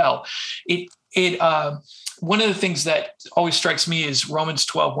so well. One of the things that always strikes me is Romans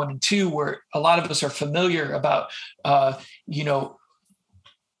 12, 1 and 2, where a lot of us are familiar about, Paul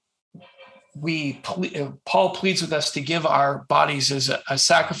pleads with us to give our bodies as a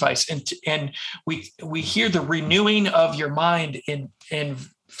sacrifice. And we hear the renewing of your mind in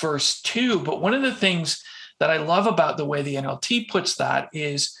verse 2. But one of the things that I love about the way the NLT puts that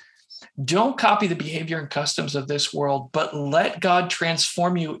is, don't copy the behavior and customs of this world, but let God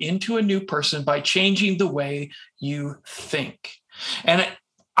transform you into a new person by changing the way you think. And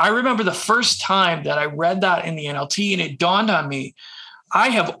I remember the first time that I read that in the NLT, and it dawned on me, I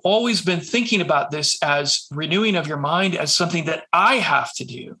have always been thinking about this as renewing of your mind as something that I have to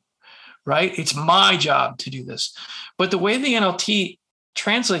do, right? It's my job to do this. But the way the NLT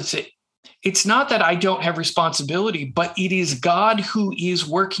translates it, it's not that I don't have responsibility, but it is God who is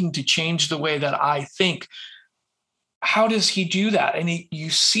working to change the way that I think. How does he do that? And you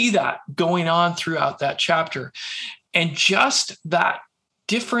see that going on throughout that chapter. And just that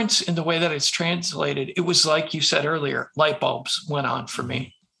difference in the way that it's translated, it was like you said earlier, light bulbs went on for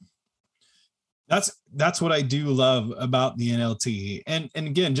me. That's what I do love about the NLT. And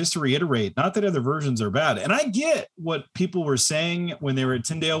again, just to reiterate, not that other versions are bad. And I get what people were saying when they were at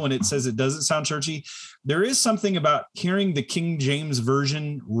Tyndale, when it says it doesn't sound churchy. There is something about hearing the King James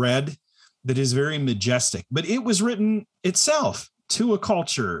Version read that is very majestic, but it was written itself to a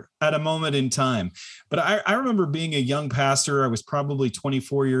culture at a moment in time. But I remember being a young pastor. I was probably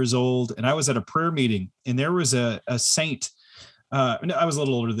 24 years old, and I was at a prayer meeting, and there was a saint. No, I was a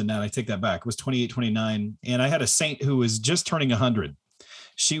little older than that. I take that back. It was 28, 29. And I had a saint who was just turning 100.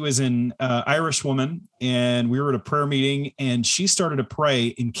 She was an Irish woman, and we were at a prayer meeting, and she started to pray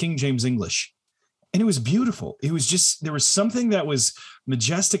in King James English. And it was beautiful. It was just, there was something that was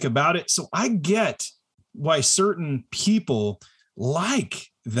majestic about it. So I get why certain people like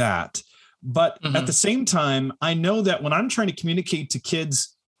that. But at the same time, I know that when I'm trying to communicate to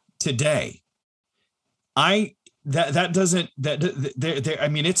kids today, I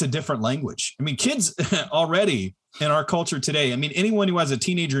mean, it's a different language. I mean, kids already in our culture today, I mean, anyone who has a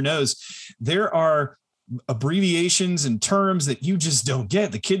teenager knows there are abbreviations and terms that you just don't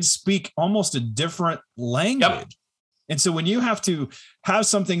get. The kids speak almost a different language. Yep. And so when you have to have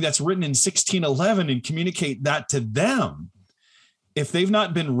something that's written in 1611 and communicate that to them, if they've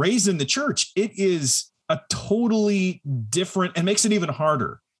not been raised in the church, it is a totally different, and makes it even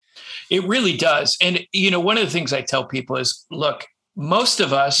harder. It really does. And, one of the things I tell people is, look, most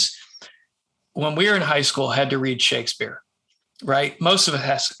of us, when we were in high school, had to read Shakespeare, right? Most of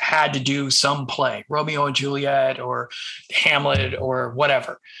us had to do some play, Romeo and Juliet or Hamlet or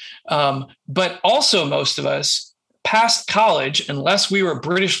whatever. But also most of us past college, unless we were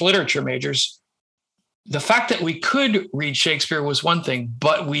British literature majors, the fact that we could read Shakespeare was one thing,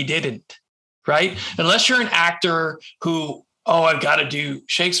 but we didn't, right? Unless you're an actor who, I've got to do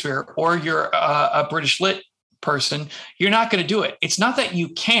Shakespeare, or you're a British lit person, you're not going to do it. It's not that you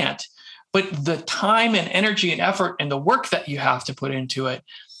can't, but the time and energy and effort and the work that you have to put into it,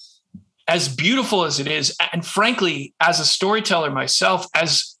 as beautiful as it is, and frankly, as a storyteller myself,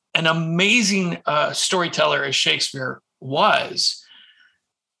 as an amazing storyteller as Shakespeare was,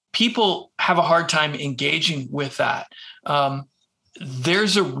 people have a hard time engaging with that.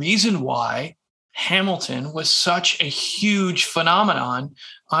 There's a reason why Hamilton was such a huge phenomenon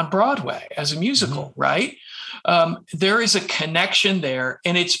on Broadway as a musical, right? There is a connection there,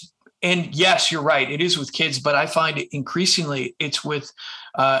 and yes, you're right. It is with kids, but I find it increasingly it's with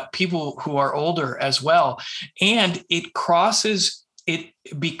people who are older as well. And it crosses it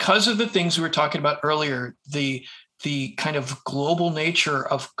because of the things we were talking about earlier, the kind of global nature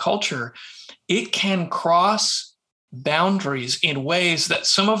of culture. It can cross boundaries in ways that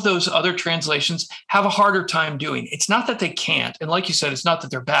some of those other translations have a harder time doing. It's not that they can't. And like you said, it's not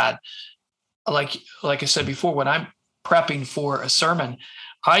that they're bad. Like I said before, when I'm prepping for a sermon,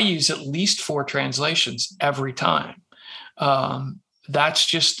 I use at least 4 translations every time. That's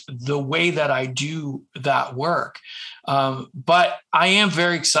just the way that I do that work. But I am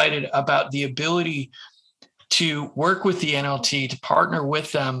very excited about the ability to work with the NLT, to partner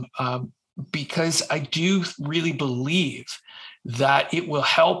with them, because I do really believe that it will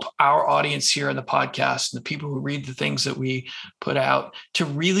help our audience here on the podcast and the people who read the things that we put out to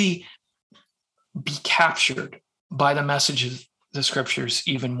really be captured by the message of the scriptures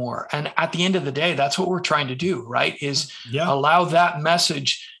even more. And at the end of the day, that's what we're trying to do, right? Is allow that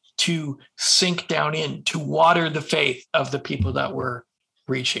message to sink down in, to water the faith of the people that we're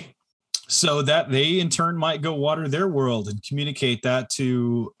reaching, so that they in turn might go water their world and communicate that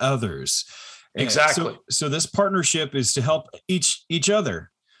to others. Exactly. So this partnership is to help each other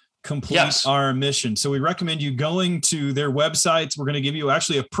complete our mission. So we recommend you going to their websites. We're going to give you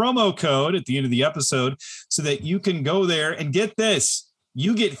actually a promo code at the end of the episode so that you can go there and get this.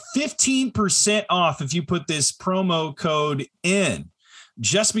 You get 15% off if you put this promo code in.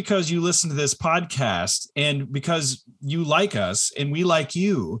 just because you listen to this podcast and because you like us and we like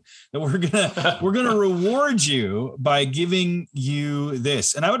you, that we're gonna reward you by giving you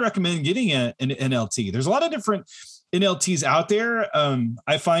this. And I would recommend getting an NLT. There's a lot of different NLTs out there.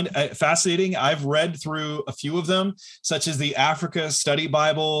 I find fascinating. I've read through a few of them, such as the Africa Study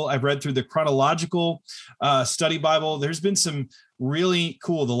Bible. I've read through the Chronological Study Bible. There's been some really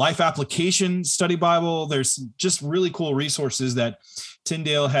cool, the Life Application Study Bible. There's just really cool resources that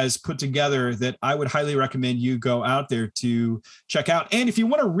Tyndale has put together that I would highly recommend you go out there to check out. And if you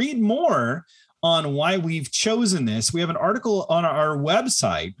want to read more on why we've chosen this, we have an article on our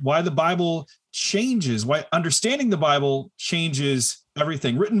website, Why the Bible Changes, Why Understanding the Bible Changes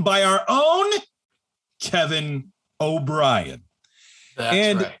Everything, written by our own Kevin O'Brien.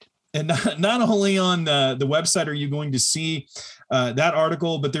 That's right. And not only on the website are you going to see that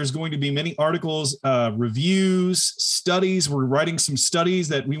article, but there's going to be many articles, reviews, studies. We're writing some studies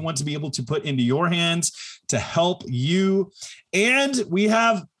that we want to be able to put into your hands to help you. And we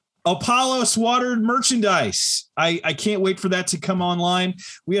have Apollos watered merchandise. I can't wait for that to come online.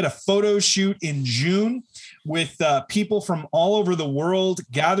 We had a photo shoot in June with people from all over the world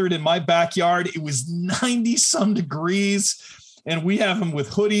gathered in my backyard. It was 90 some degrees. And we have them with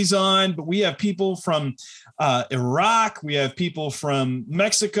hoodies on, but we have people from Iraq. We have people from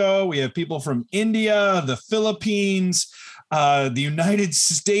Mexico. We have people from India, the Philippines, the United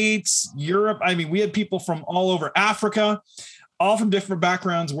States, Europe. I mean, we had people from all over Africa, all from different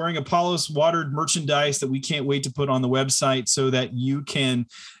backgrounds, wearing Apollos watered merchandise that we can't wait to put on the website so that you can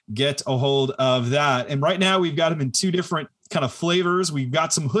get a hold of that. And right now we've got them in two different kind of flavors. We've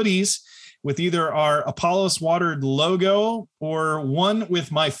got some hoodies with either our Apollos watered logo or one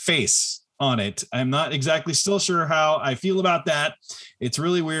with my face on it. I'm not exactly still sure how I feel about that. It's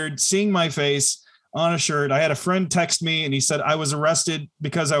really weird seeing my face on a shirt. I had a friend text me and he said, I was arrested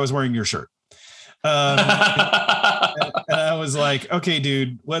because I was wearing your shirt. And I was like, okay,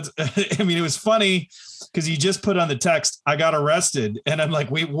 dude, I mean, it was funny because he just put on the text, I got arrested. And I'm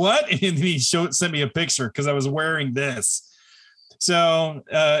like, wait, what? And then he sent me a picture because I was wearing this. So,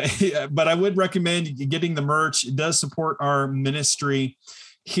 but I would recommend getting the merch. It does support our ministry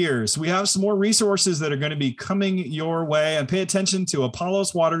here. So we have some more resources that are going to be coming your way, and pay attention to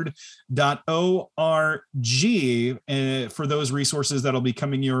apolloswatered.org for those resources that'll be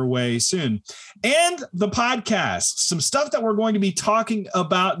coming your way soon. And the podcast, some stuff that we're going to be talking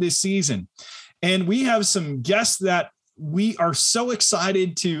about this season. And we have some guests that we are so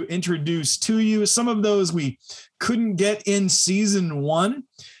excited to introduce to you. Some of those we couldn't get in season one.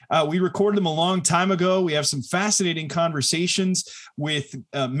 We recorded them a long time ago. We have some fascinating conversations with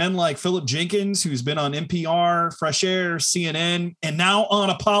men like Philip Jenkins, who's been on NPR, Fresh Air, CNN, and now on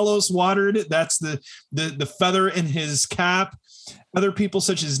Apollos Watered. That's the feather in his cap. Other people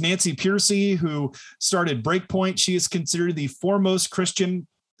such as Nancy Piercy, who started Breakpoint. She is considered the foremost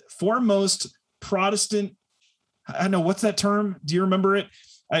Protestant. I don't know, what's that term? Do you remember it?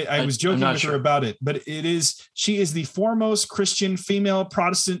 I was joking with her about it, but she is the foremost Christian female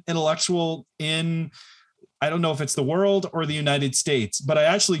Protestant intellectual in, I don't know if it's the world or the United States, but I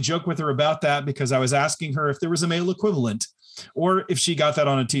actually joke with her about that because I was asking her if there was a male equivalent or if she got that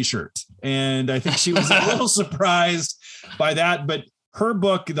on a t-shirt. And I think she was a little surprised by that, but her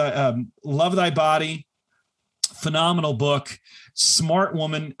book, the Love Thy Body, phenomenal book, smart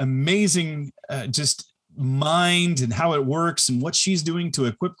woman, amazing, just mind and how it works and what she's doing to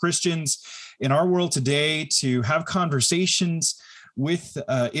equip Christians in our world today to have conversations with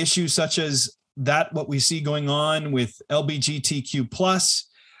issues such as that, what we see going on with LGBTQ+.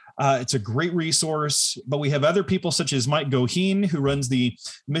 It's a great resource, but we have other people such as Mike Goheen, who runs the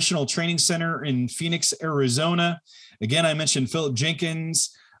Missional Training Center in Phoenix, Arizona. Again, I mentioned Philip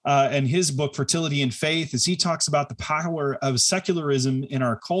Jenkins and his book, Fertility and Faith, as he talks about the power of secularism in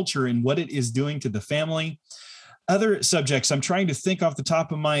our culture and what it is doing to the family. Other subjects, I'm trying to think off the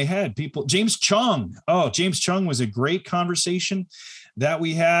top of my head. James Chung. James Chung was a great conversation that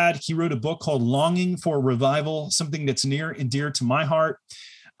we had. He wrote a book called Longing for Revival, something that's near and dear to my heart.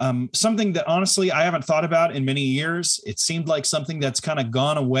 Something that honestly I haven't thought about in many years. It seemed like something that's kind of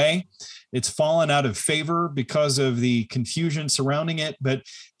gone away. It's fallen out of favor because of the confusion surrounding it, but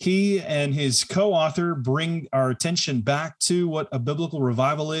he and his co-author bring our attention back to what a biblical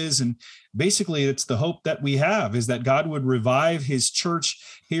revival is. And basically it's the hope that we have is that God would revive his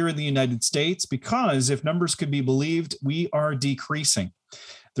church here in the United States, because if numbers could be believed, we are decreasing.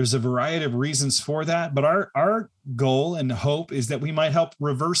 There's a variety of reasons for that, but our goal and hope is that we might help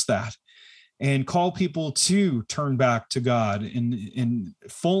reverse that and call people to turn back to God in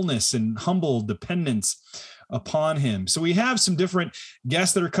fullness and humble dependence upon him. So we have some different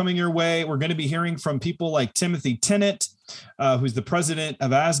guests that are coming your way. We're going to be hearing from people like Timothy Tennant, who's the president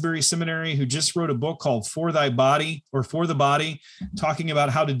of Asbury Seminary, who just wrote a book called For Thy Body, or For the Body, talking about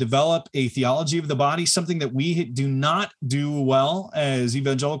how to develop a theology of the body, something that we do not do well as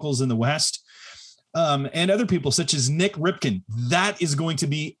evangelicals in the West. And other people such as Nick Ripken. That is going to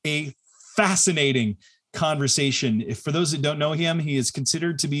be a fascinating conversation. If for those that don't know him, he is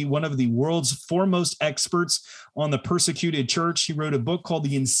considered to be one of the world's foremost experts on the persecuted church. He wrote a book called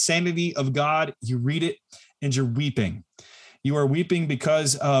The Insanity of God. You read it and you're weeping. You are weeping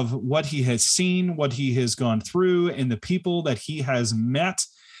because of what he has seen, what he has gone through, and the people that he has met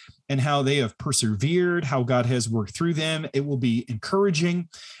and how they have persevered, how God has worked through them. It will be encouraging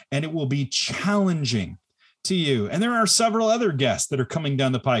and it will be challenging to you. And there are several other guests that are coming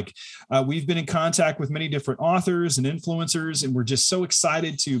down the pike. We've been in contact with many different authors and influencers, and we're just so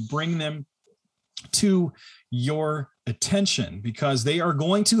excited to bring them to your attention because they are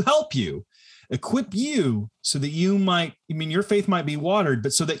going to help you, equip you so that you might, your faith might be watered,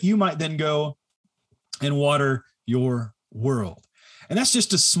 but so that you might then go and water your world. And that's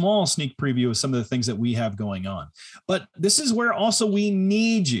just a small sneak preview of some of the things that we have going on. But this is where also we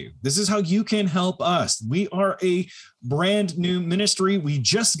need you. This is how you can help us. We are a brand new ministry. We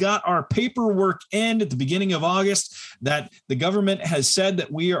just got our paperwork in at the beginning of August that the government has said that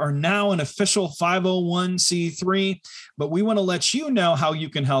we are now an official 501c3, but we want to let you know how you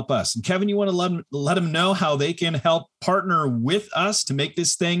can help us. And Kevin, you want to let them know how they can help partner with us to make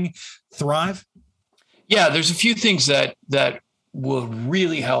this thing thrive? Yeah, there's a few things that will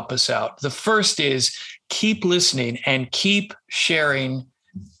really help us out. The first is keep listening and keep sharing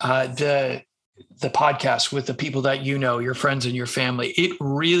the podcast with the people that you know, your friends and your family. It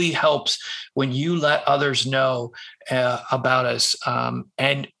really helps when you let others know about us.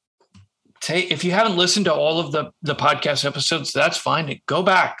 And if you haven't listened to all of the podcast episodes, that's fine. Go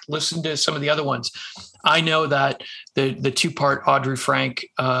back, listen to some of the other ones. I know that the 2-part Audrey Frank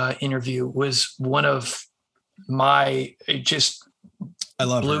interview was one of I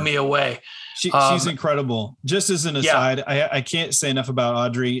love blew her. Me away. She's incredible. Just as an aside, I can't say enough about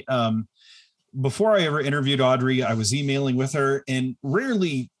Audrey. Before I ever interviewed Audrey, I was emailing with her, and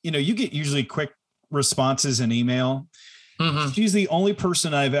rarely, you get usually quick responses in email. Mm-hmm. She's the only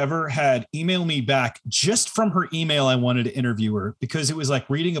person I've ever had email me back just from her email. I wanted to interview her because it was like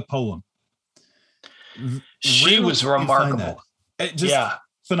reading a poem. She was remarkable.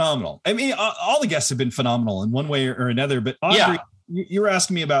 Phenomenal. All the guests have been phenomenal in one way or another, but Audrey, you were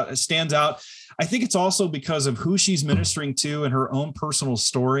asking me about, it stands out. I think it's also because of who she's ministering to and her own personal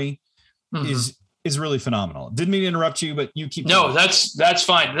story is really phenomenal. Didn't mean to interrupt you, but you keep going. That's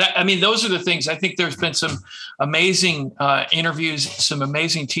fine. Those are the things. I think there's been some amazing interviews, some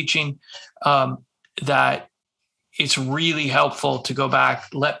amazing teaching that it's really helpful to go back,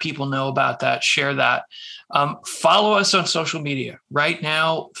 let people know about that, share that. Follow us on social media. Right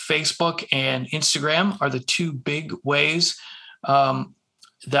now, Facebook and Instagram are the two big ways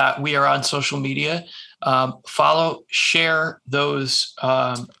that we are on social media. Follow, share those,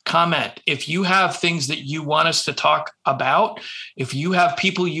 comment. If you have things that you want us to talk about, if you have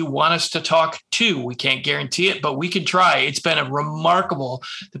people you want us to talk to, we can't guarantee it, but we can try. It's been a remarkable,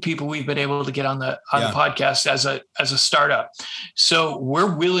 the people we've been able to get on the podcast as a startup. So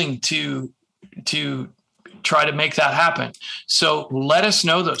we're willing to try to make that happen. So let us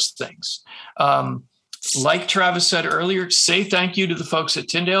know those things. Like Travis said earlier, say thank you to the folks at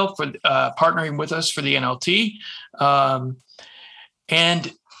Tyndale for partnering with us for the NLT.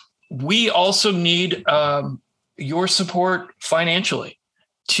 And we also need your support financially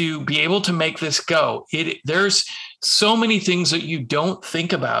to be able to make this go. There's so many things that you don't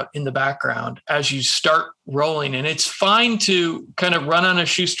think about in the background as you start rolling. And it's fine to kind of run on a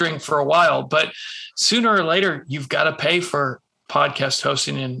shoestring for a while, but sooner or later, you've got to pay for podcast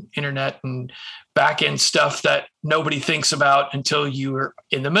hosting and internet and back-end stuff that nobody thinks about until you're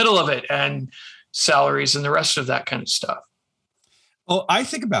in the middle of it, and salaries and the rest of that kind of stuff. Oh, I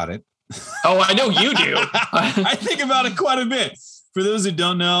think about it. Oh, I know you do. I think about it quite a bit. For those who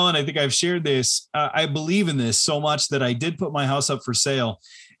don't know, and I think I've shared this, I believe in this so much that I did put my house up for sale,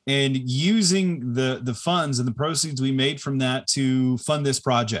 and using the funds and the proceeds we made from that to fund this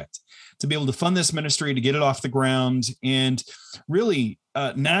project, to be able to fund this ministry, to get it off the ground. And really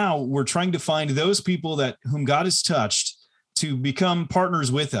now we're trying to find those people whom God has touched to become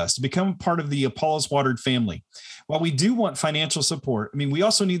partners with us, to become part of the Apollos Watered family. While we do want financial support, we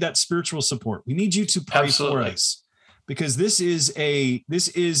also need that spiritual support. We need you to pray for us, because this is a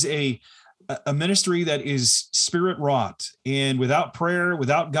a ministry that is spirit wrought, and without prayer,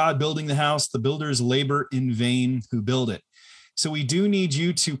 without God building the house, the builders labor in vain who build it. So we do need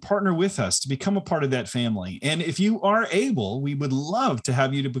you to partner with us to become a part of that family. And if you are able, we would love to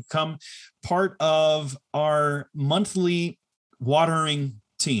have you to become part of our monthly watering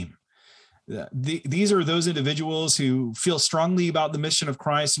team. These are those individuals who feel strongly about the mission of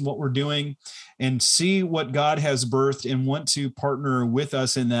Christ and what we're doing and see what God has birthed and want to partner with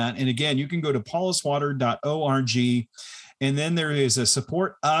us in that. And again, you can go to pauluswater.org, and then there is a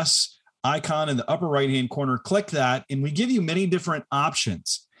support us icon in the upper right-hand corner. Click that, and we give you many different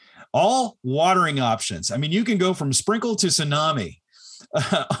options, all watering options. I mean, you can go from sprinkle to tsunami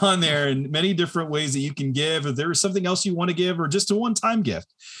on there, and many different ways that you can give. If there is something else you want to give or just a one-time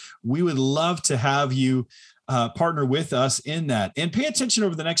gift, we would love to have you partner with us in that. And pay attention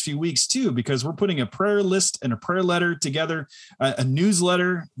over the next few weeks too, because we're putting a prayer list and a prayer letter together, a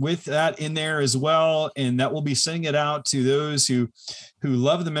newsletter with that in there as well. And that will be sending it out to those who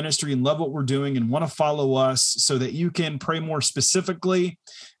love the ministry and love what we're doing and want to follow us, so that you can pray more specifically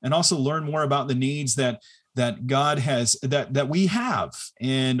and also learn more about the needs that God has, that we have,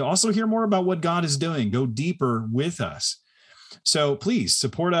 and also hear more about what God is doing. Go deeper with us. So please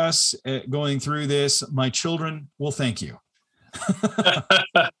support us going through this. My children will thank you.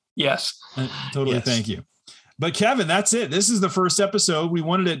 Yes. Totally. Yes. Thank you. But Kevin, that's it. This is the first episode. We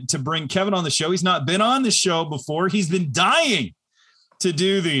wanted to bring Kevin on the show. He's not been on the show before. He's been dying to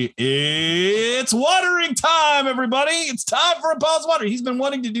do it's watering time, everybody. It's time for a Paul's Water. He's been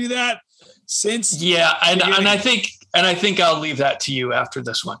wanting to do that since. Yeah. And I think I'll leave that to you after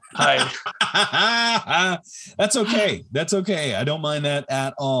this one. That's okay. That's okay. I don't mind that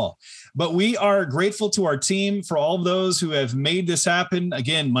at all. But we are grateful to our team for all of those who have made this happen.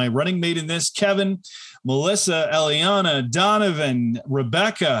 Again, my running mate in this, Kevin, Melissa, Eliana, Donovan,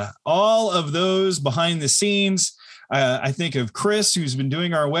 Rebecca, all of those behind the scenes. I think of Chris, who's been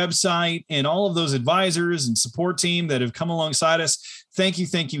doing our website, and all of those advisors and support team that have come alongside us. Thank you,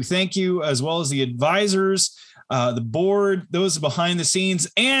 thank you, thank you, as well as the advisors, the board, those behind the scenes,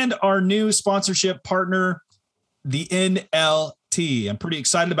 and our new sponsorship partner, the NLT. I'm pretty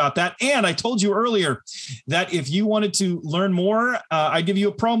excited about that. And I told you earlier that if you wanted to learn more, I give you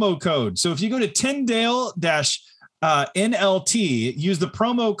a promo code. So if you go to Tyndale-NLT, use the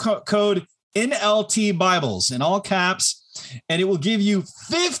promo code NLT Bibles in all caps, and it will give you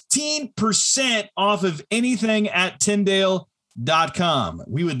 15% off of anything at Tyndale.com.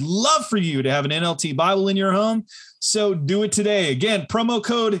 We would love for you to have an NLT Bible in your home, so do it today. Again, promo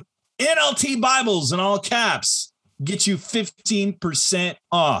code NLT Bibles in all caps, get you 15%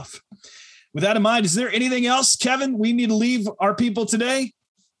 off. With that in mind, is there anything else, Kevin, we need to leave our people today?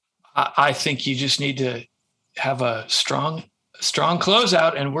 I think you just need to have a strong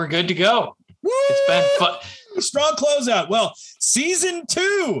closeout, and we're good to go. Woo! It's been fun. Strong closeout. Well, season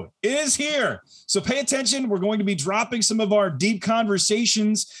 2 is here. So pay attention. We're going to be dropping some of our deep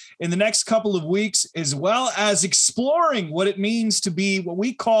conversations in the next couple of weeks, as well as exploring what it means to be what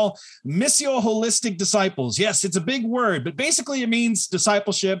we call missio holistic disciples. Yes, it's a big word, but basically it means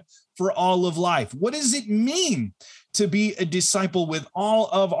discipleship for all of life. What does it mean to be a disciple with all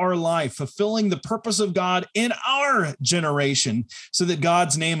of our life, fulfilling the purpose of God in our generation so that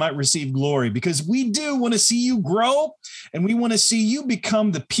God's name might receive glory? Because we do want to see you grow, and we want to see you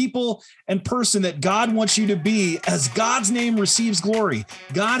become the people and person that God wants you to be as God's name receives glory.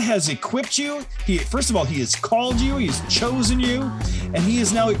 God has equipped you. First of all, he has called you, he has chosen you, and he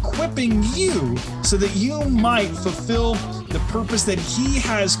is now equipping you so that you might fulfill the purpose that he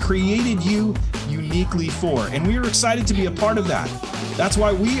has created you uniquely for. And we are excited to be a part of that. That's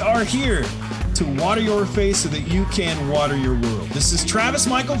why we are here to water your faith so that you can water your world. This is Travis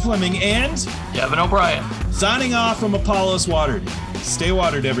Michael Fleming and Kevin O'Brien signing off from Apollos Watered. Stay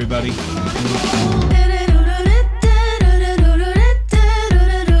watered, everybody.